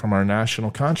 remove it from our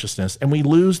national consciousness, and we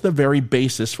lose the very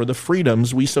basis for the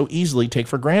freedoms we so easily take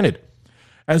for granted.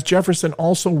 As Jefferson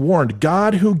also warned,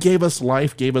 God who gave us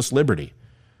life gave us liberty.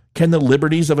 Can the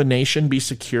liberties of a nation be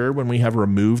secure when we have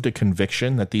removed a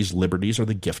conviction that these liberties are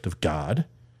the gift of God?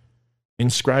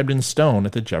 Inscribed in stone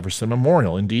at the Jefferson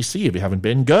Memorial in D.C. If you haven't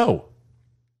been, go.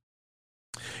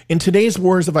 In today's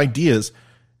wars of ideas,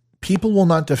 people will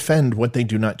not defend what they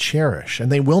do not cherish, and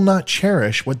they will not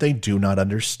cherish what they do not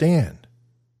understand.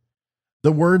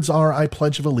 The words are, I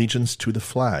pledge allegiance to the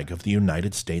flag of the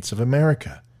United States of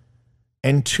America,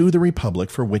 and to the republic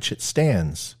for which it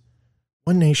stands,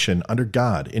 one nation under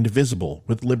God, indivisible,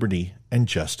 with liberty and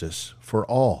justice for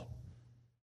all.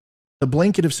 The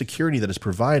blanket of security that is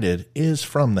provided is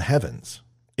from the heavens,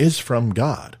 is from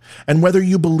God, and whether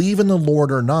you believe in the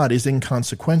Lord or not is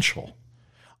inconsequential.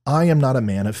 I am not a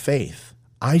man of faith.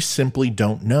 I simply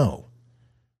don't know.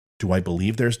 Do I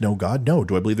believe there's no God? No.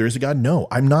 Do I believe there is a God? No.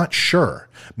 I'm not sure.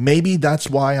 Maybe that's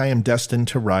why I am destined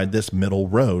to ride this middle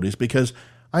road, is because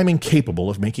I'm incapable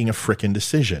of making a frickin'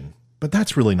 decision. But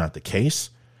that's really not the case.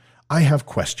 I have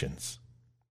questions.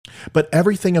 But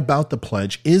everything about the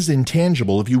pledge is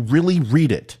intangible if you really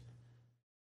read it.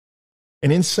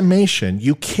 And in summation,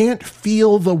 you can't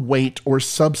feel the weight or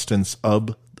substance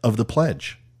of the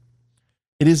pledge.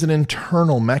 It is an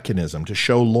internal mechanism to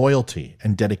show loyalty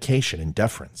and dedication and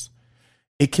deference.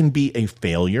 It can be a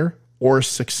failure or a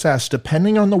success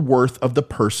depending on the worth of the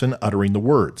person uttering the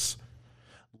words.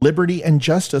 Liberty and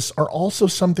justice are also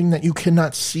something that you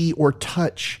cannot see or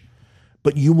touch,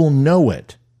 but you will know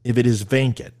it if it is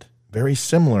vacant, very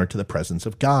similar to the presence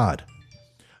of God.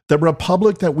 The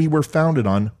republic that we were founded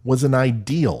on was an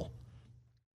ideal.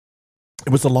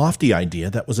 It was a lofty idea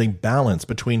that was a balance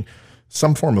between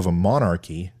some form of a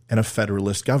monarchy and a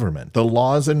federalist government. The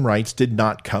laws and rights did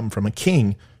not come from a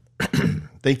king.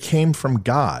 They came from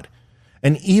God.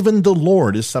 And even the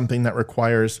Lord is something that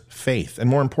requires faith, and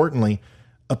more importantly,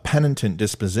 a penitent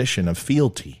disposition of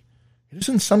fealty. It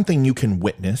isn't something you can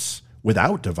witness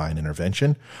without divine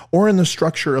intervention, or in the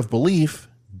structure of belief,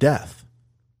 death.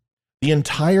 The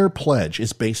entire pledge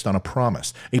is based on a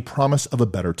promise of a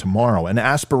better tomorrow, and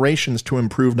aspirations to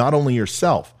improve not only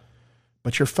yourself,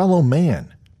 but your fellow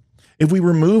man. If we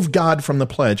remove God from the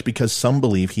pledge because some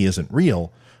believe he isn't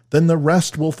real, then the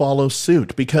rest will follow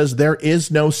suit, because there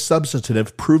is no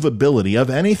substantive provability of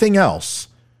anything else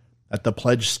that the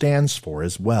pledge stands for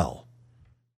as well.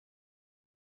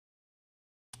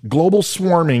 Global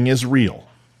warming is real.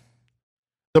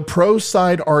 The pro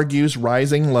side argues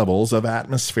rising levels of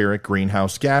atmospheric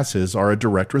greenhouse gases are a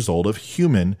direct result of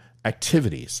human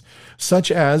activities,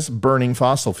 such as burning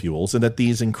fossil fuels, and that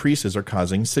these increases are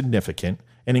causing significant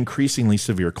and increasingly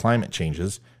severe climate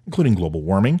changes, including global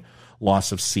warming,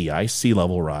 loss of sea ice, sea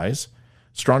level rise,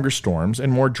 stronger storms,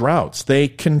 and more droughts. They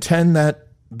contend that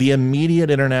the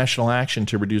immediate international action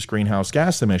to reduce greenhouse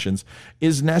gas emissions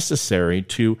is necessary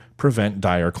to prevent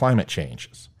dire climate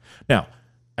changes. Now,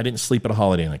 I didn't sleep at a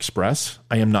Holiday Inn Express.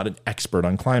 I am not an expert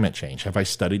on climate change. Have I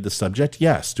studied the subject?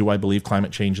 Yes. Do I believe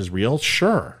climate change is real?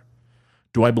 Sure.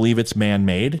 Do I believe it's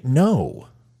man-made? No.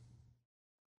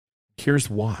 Here's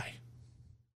why.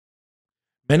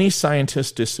 Many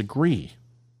scientists disagree.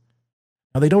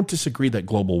 Now, they don't disagree that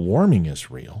global warming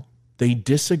is real. They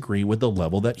disagree with the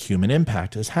level that human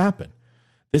impact has happened.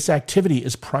 This activity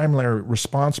is primarily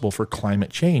responsible for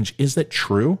climate change. Is that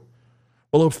true?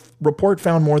 Well, a report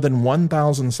found more than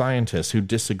 1,000 scientists who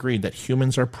disagreed that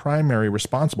humans are primarily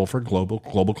responsible for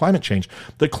global climate change.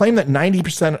 The claim that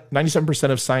 97%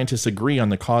 of scientists agree on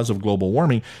the cause of global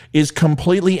warming is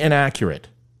completely inaccurate.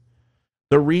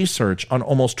 The research on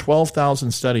almost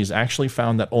 12,000 studies actually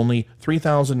found that only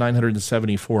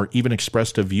 3,974 even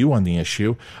expressed a view on the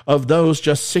issue. Of those,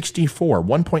 just 64,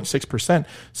 1.6%,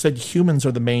 said humans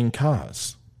are the main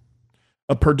cause.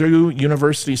 A Purdue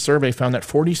University survey found that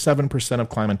 47% of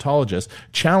climatologists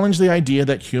challenged the idea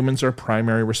that humans are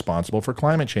primarily responsible for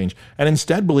climate change and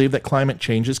instead believe that climate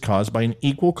change is caused by an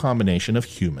equal combination of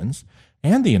humans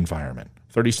and the environment,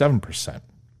 37%,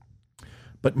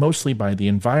 but mostly by the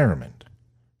environment,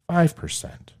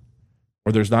 5%,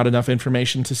 or there's not enough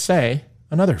information to say,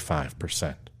 another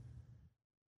 5%.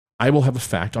 I will have a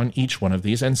fact on each one of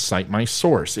these and cite my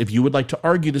source. If you would like to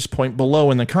argue this point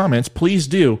below in the comments, please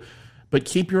do. But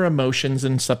keep your emotions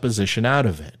and supposition out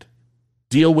of it.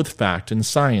 Deal with fact and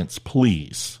science,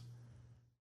 please.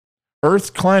 Earth's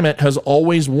climate has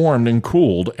always warmed and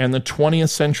cooled, and the 20th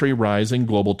century rise in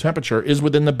global temperature is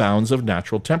within the bounds of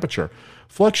natural temperature.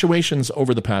 Fluctuations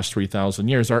over the past 3,000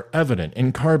 years are evident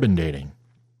in carbon dating.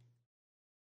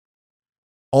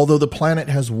 Although the planet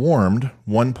has warmed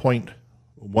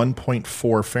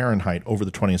 1.4 Fahrenheit over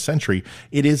the 20th century,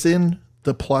 it is in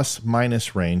the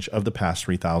plus-minus range of the past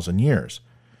 3,000 years.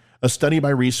 A study by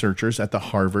researchers at the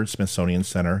Harvard-Smithsonian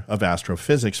Center of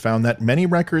Astrophysics found that many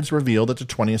records reveal that the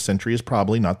 20th century is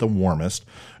probably not the warmest,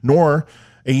 nor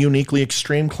a uniquely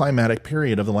extreme climatic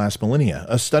period of the last millennia.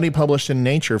 A study published in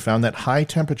Nature found that high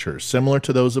temperatures, similar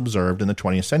to those observed in the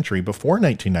 20th century before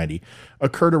 1990,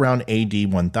 occurred around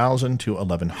AD 1000 to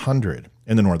 1100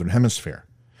 in the Northern Hemisphere.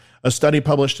 A study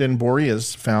published in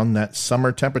Boreas found that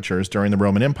summer temperatures during the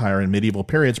Roman Empire and medieval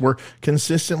periods were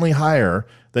consistently higher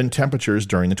than temperatures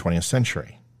during the 20th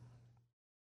century.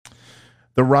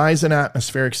 The rise in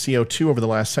atmospheric CO2 over the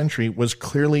last century was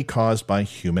clearly caused by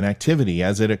human activity,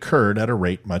 as it occurred at a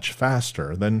rate much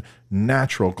faster than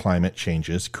natural climate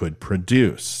changes could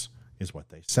produce, is what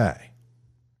they say.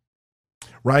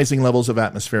 Rising levels of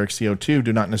atmospheric CO2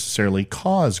 do not necessarily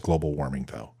cause global warming,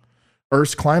 though.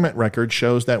 Earth's climate record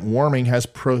shows that warming has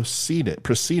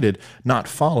preceded, not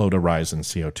followed, a rise in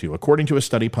CO2. According to a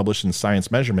study published in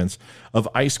Science Measurements of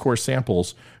ice core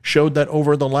samples, showed that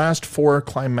over the last 4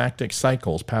 climatic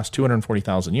cycles, past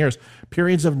 240,000 years,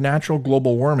 periods of natural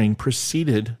global warming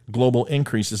preceded global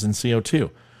increases in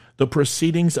CO2. The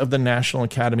Proceedings of the National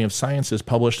Academy of Sciences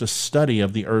published a study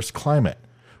of the Earth's climate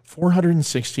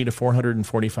 460 to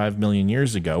 445 million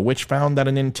years ago, which found that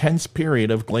an intense period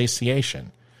of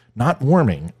glaciation, not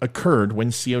warming, occurred when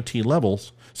CO2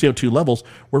 levels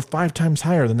were 5 times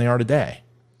higher than they are today.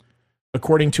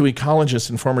 According to ecologist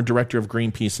and former director of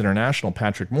Greenpeace International,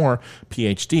 Patrick Moore,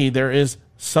 PhD, there is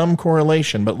some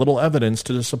correlation but little evidence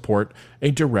to support a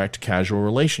direct causal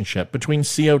relationship between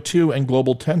CO2 and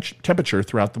global temperature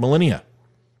throughout the millennia.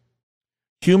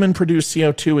 Human-produced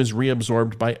CO2 is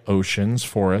reabsorbed by oceans,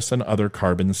 forests, and other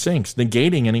carbon sinks,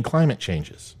 negating any climate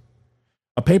changes.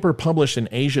 A paper published in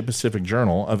Asia-Pacific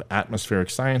Journal of Atmospheric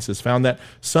Sciences found that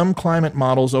some climate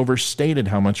models overstated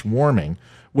how much warming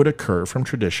would occur from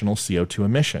traditional CO2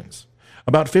 emissions.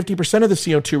 About 50% of the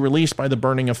CO2 released by the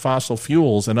burning of fossil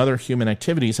fuels and other human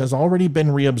activities has already been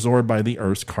reabsorbed by the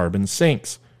Earth's carbon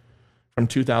sinks. From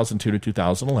 2002 to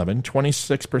 2011,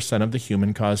 26% of the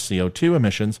human-caused CO2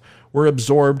 emissions were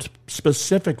absorbed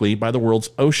specifically by the world's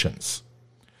oceans.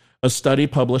 A study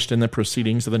published in the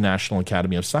Proceedings of the National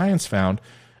Academy of Science found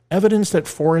evidence that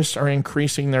forests are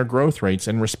increasing their growth rates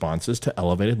in responses to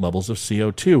elevated levels of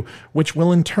CO2, which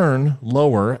will in turn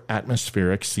lower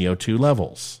atmospheric CO2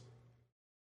 levels.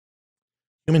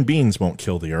 Human beings won't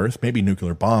kill the Earth, maybe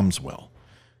nuclear bombs will,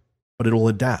 but it will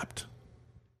adapt.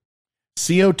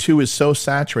 CO2 is so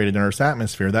saturated in Earth's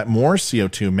atmosphere that more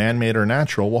CO2, man-made or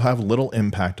natural, will have little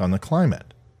impact on the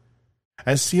climate.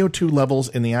 As CO2 levels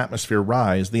in the atmosphere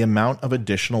rise, the amount of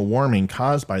additional warming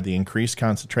caused by the increased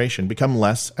concentration become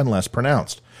less and less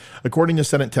pronounced. According to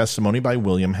Senate testimony by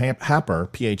William Happer,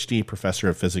 PhD, professor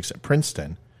of physics at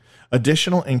Princeton,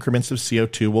 additional increments of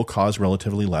CO2 will cause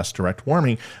relatively less direct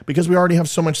warming because we already have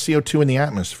so much CO2 in the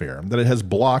atmosphere that it has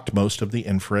blocked most of the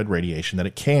infrared radiation that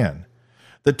it can.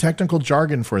 The technical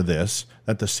jargon for this,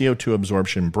 that the CO2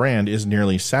 absorption band is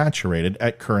nearly saturated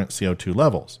at current CO2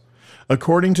 levels.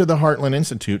 According to the Heartland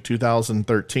Institute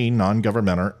 2013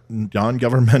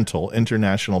 non-governmental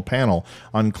international panel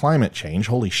on climate change,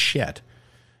 holy shit,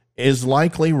 is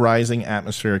likely rising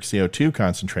atmospheric CO2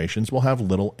 concentrations will have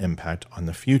little impact on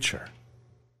the future.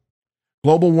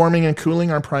 Global warming and cooling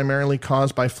are primarily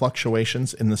caused by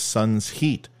fluctuations in the sun's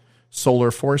heat.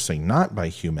 solar forcing, not by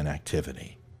human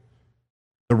activity.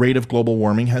 The rate of global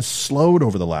warming has slowed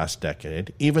over the last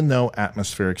decade, even though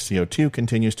atmospheric CO2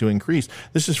 continues to increase.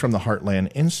 This is from the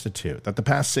Heartland Institute, that the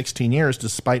past 16 years,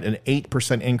 despite an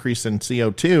 8% increase in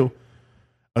CO2,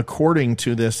 according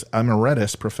to this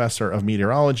emeritus professor of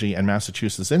meteorology at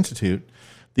Massachusetts Institute,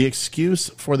 the excuse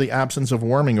for the absence of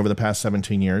warming over the past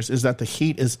 17 years is that the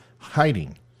heat is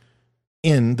hiding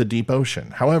in the deep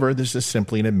ocean. However, this is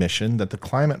simply an admission that the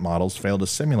climate models fail to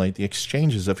simulate the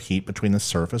exchanges of heat between the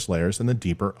surface layers and the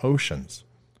deeper oceans.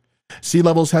 Sea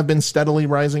levels have been steadily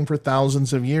rising for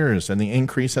thousands of years, and the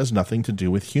increase has nothing to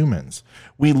do with humans.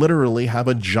 We literally have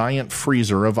a giant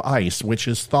freezer of ice which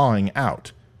is thawing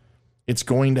out. It's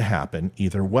going to happen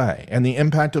either way, and the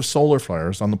impact of solar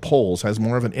flares on the poles has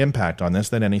more of an impact on this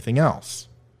than anything else.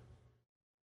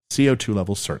 CO2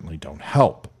 levels certainly don't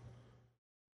help.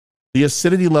 The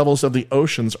acidity levels of the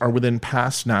oceans are within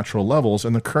past natural levels,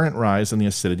 and the current rise in the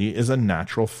acidity is a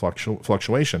natural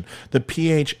fluctuation. The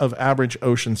pH of average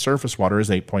ocean surface water is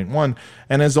 8.1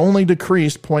 and has only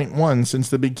decreased 0.1 since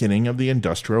the beginning of the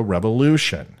Industrial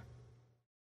Revolution.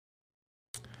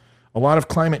 A lot of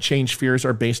climate change fears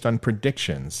are based on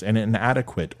predictions and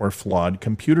inadequate or flawed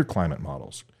computer climate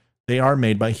models. They are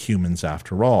made by humans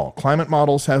after all. Climate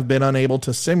models have been unable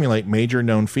to simulate major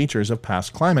known features of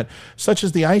past climate, such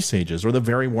as the ice ages or the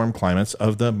very warm climates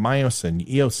of the Miocene,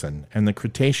 Eocene, and the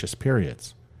Cretaceous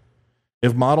periods.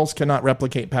 If models cannot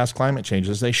replicate past climate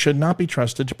changes, they should not be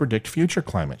trusted to predict future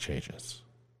climate changes.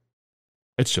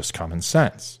 It's just common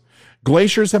sense.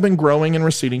 Glaciers have been growing and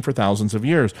receding for thousands of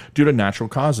years due to natural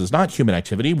causes, not human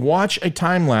activity. Watch a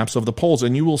time lapse of the poles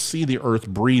and you will see the Earth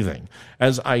breathing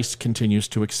as ice continues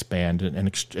to expand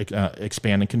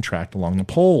and contract along the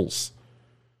poles.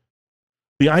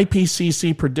 The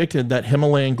IPCC predicted that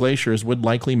Himalayan glaciers would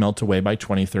likely melt away by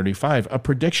 2035, a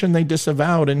prediction they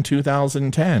disavowed in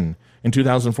 2010. In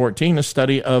 2014, a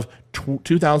study of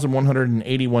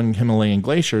 2,181 Himalayan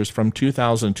glaciers from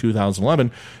 2000 to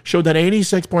 2011 showed that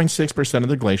 86.6% of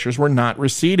the glaciers were not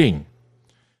receding.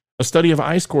 A study of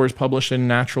ice cores published in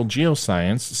Natural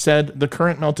Geoscience said the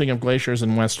current melting of glaciers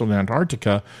in western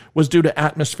Antarctica was due to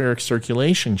atmospheric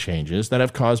circulation changes that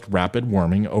have caused rapid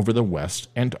warming over the West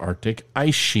Antarctic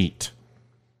ice sheet.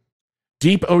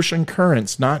 Deep ocean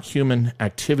currents, not human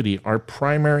activity, are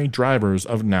primary drivers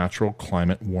of natural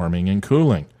climate warming and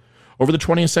cooling. Over the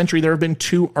 20th century, there have been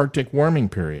two Arctic warming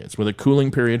periods, with a cooling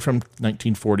period from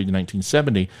 1940 to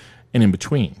 1970 and in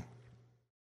between.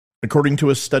 According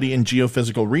to a study in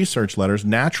Geophysical Research Letters,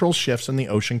 natural shifts in the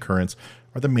ocean currents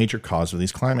are the major cause of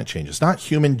these climate changes, not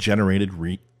human-generated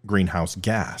greenhouse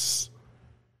gas.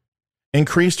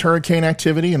 Increased hurricane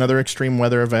activity and other extreme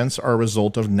weather events are a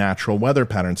result of natural weather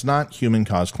patterns, not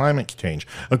human-caused climate change.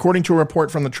 According to a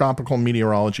report from the Tropical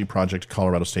Meteorology Project at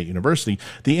Colorado State University,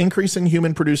 the increase in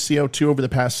human-produced CO2 over the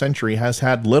past century has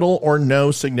had little or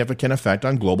no significant effect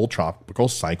on global tropical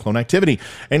cyclone activity.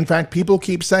 In fact, people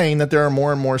keep saying that there are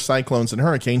more and more cyclones and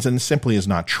hurricanes, and this simply is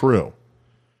not true.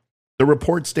 The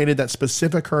report stated that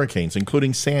specific hurricanes,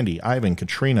 including Sandy, Ivan,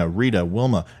 Katrina, Rita,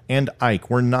 Wilma, and Ike,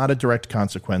 were not a direct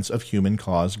consequence of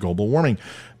human-caused global warming.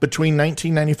 Between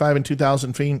 1995 and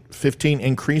 2015,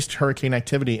 increased hurricane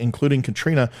activity, including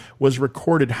Katrina, was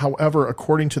recorded. However,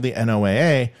 according to the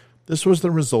NOAA, this was the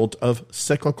result of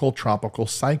cyclical tropical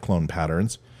cyclone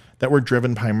patterns that were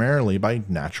driven primarily by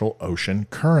natural ocean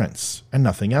currents and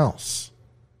nothing else.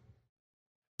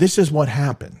 This is what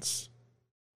happens.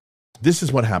 This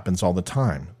is what happens all the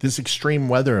time. These extreme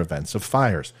weather events of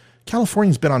fires.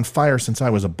 California's been on fire since I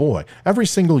was a boy. Every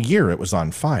single year it was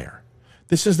on fire.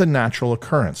 This is the natural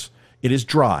occurrence. It is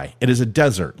dry. It is a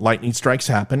desert. Lightning strikes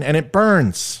happen and it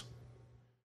burns.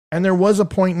 And there was a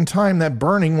point in time that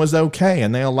burning was okay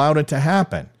and they allowed it to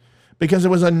happen because it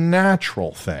was a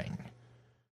natural thing.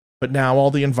 But now all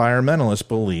the environmentalists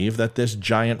believe that this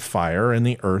giant fire in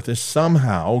the earth is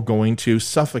somehow going to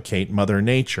suffocate Mother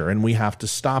Nature and we have to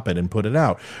stop it and put it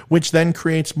out, which then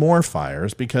creates more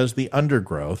fires because the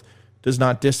undergrowth does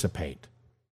not dissipate.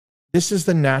 This is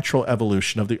the natural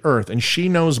evolution of the earth, and she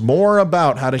knows more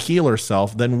about how to heal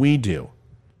herself than we do.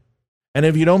 And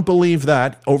if you don't believe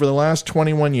that, over the last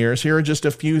 21 years, here are just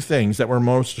a few things that were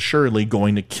most assuredly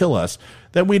going to kill us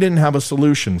that we didn't have a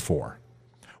solution for.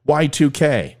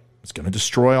 Y2K. It's going to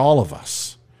destroy all of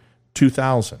us.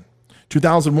 2000.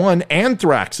 2001,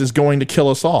 anthrax is going to kill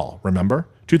us all, remember?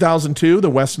 2002,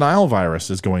 the West Nile virus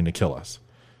is going to kill us.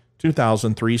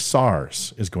 2003,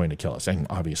 SARS is going to kill us, and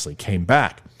obviously came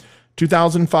back.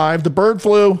 2005, the bird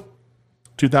flu.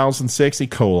 2006, E.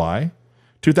 coli.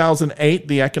 2008,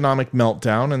 the economic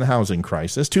meltdown and the housing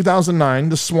crisis. 2009,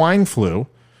 the swine flu.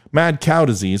 Mad cow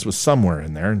disease was somewhere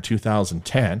in there in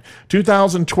 2010.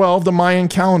 2012, the Mayan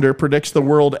calendar predicts the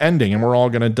world ending and we're all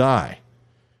going to die.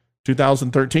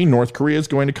 2013, North Korea is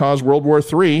going to cause World War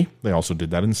III. They also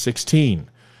did that in 16.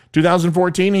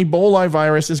 2014, Ebola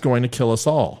virus is going to kill us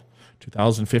all.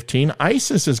 2015,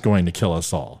 ISIS is going to kill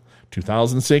us all.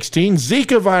 2016,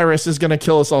 Zika virus is going to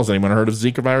kill us all. Has anyone heard of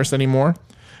Zika virus anymore?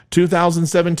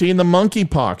 2017, the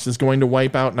monkeypox is going to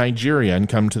wipe out Nigeria and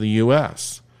come to the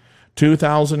U.S.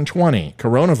 2020,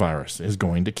 coronavirus is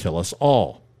going to kill us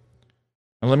all.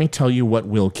 And let me tell you what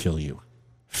will kill you.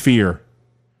 Fear.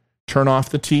 Turn off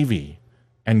the TV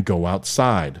and go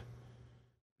outside.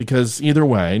 Because either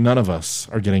way, none of us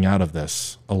are getting out of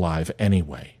this alive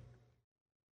anyway.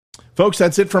 Folks,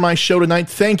 that's it for my show tonight.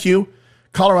 Thank you.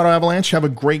 Colorado Avalanche, have a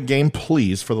great game.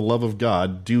 Please, for the love of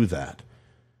God, do that.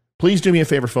 Please do me a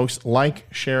favor, folks. Like,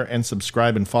 share, and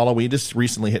subscribe and follow. We just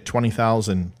recently hit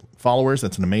 20,000 followers.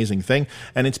 That's an amazing thing.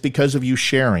 And it's because of you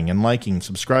sharing and liking and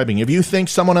subscribing. If you think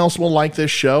someone else will like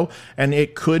this show and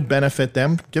it could benefit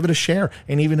them, give it a share.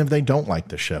 And even if they don't like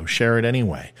the show, share it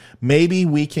anyway. Maybe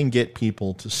we can get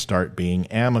people to start being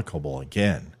amicable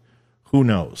again. Who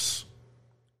knows?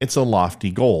 It's a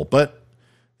lofty goal. But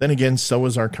then again, so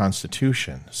is our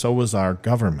Constitution. So was our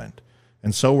government.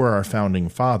 And so were our founding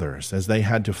fathers as they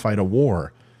had to fight a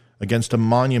war against a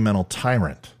monumental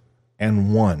tyrant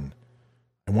and won.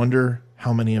 I wonder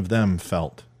how many of them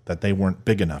felt that they weren't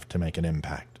big enough to make an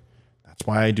impact. That's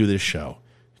why I do this show.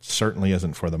 It certainly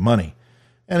isn't for the money,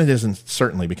 and it isn't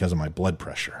certainly because of my blood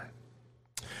pressure.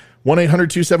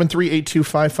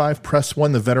 1-800-273-8255, press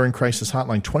 1, the Veteran Crisis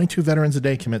Hotline. 22 veterans a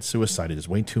day commit suicide. It is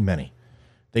way too many.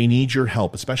 They need your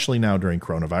help, especially now during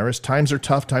coronavirus. Times are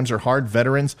tough. Times are hard.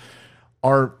 Veterans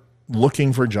are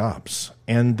looking for jobs,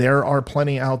 and there are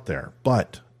plenty out there.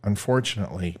 But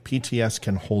unfortunately, PTS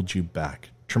can hold you back.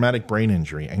 Traumatic brain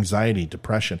injury, anxiety,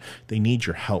 depression, they need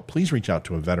your help. Please reach out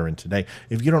to a veteran today.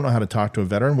 If you don't know how to talk to a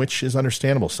veteran, which is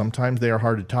understandable, sometimes they are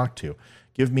hard to talk to,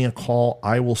 give me a call.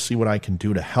 I will see what I can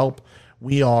do to help.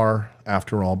 We are,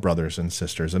 after all, brothers and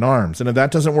sisters in arms. And if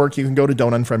that doesn't work, you can go to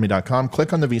don'tunfriendme.com,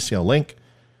 click on the VCL link,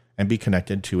 and be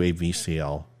connected to a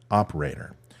VCL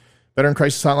operator. Veteran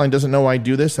Crisis Hotline doesn't know I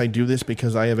do this. I do this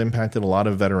because I have impacted a lot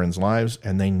of veterans' lives,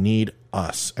 and they need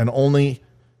us. And only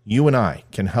you and I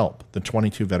can help the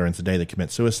 22 veterans a day that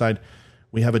commit suicide.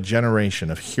 We have a generation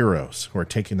of heroes who are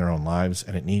taking their own lives,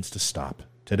 and it needs to stop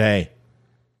today.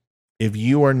 If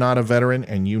you are not a veteran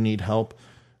and you need help,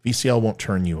 VCL won't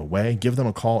turn you away. Give them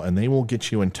a call, and they will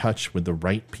get you in touch with the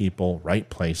right people, right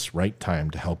place, right time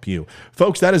to help you.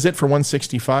 Folks, that is it for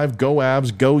 165. Go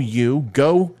Avs, go you,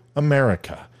 go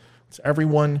America. So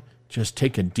everyone just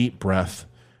take a deep breath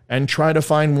and try to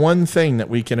find one thing that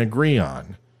we can agree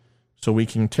on so we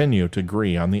continue to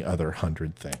agree on the other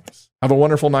 100 things. Have a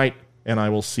wonderful night, and I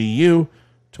will see you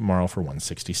tomorrow for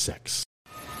 166.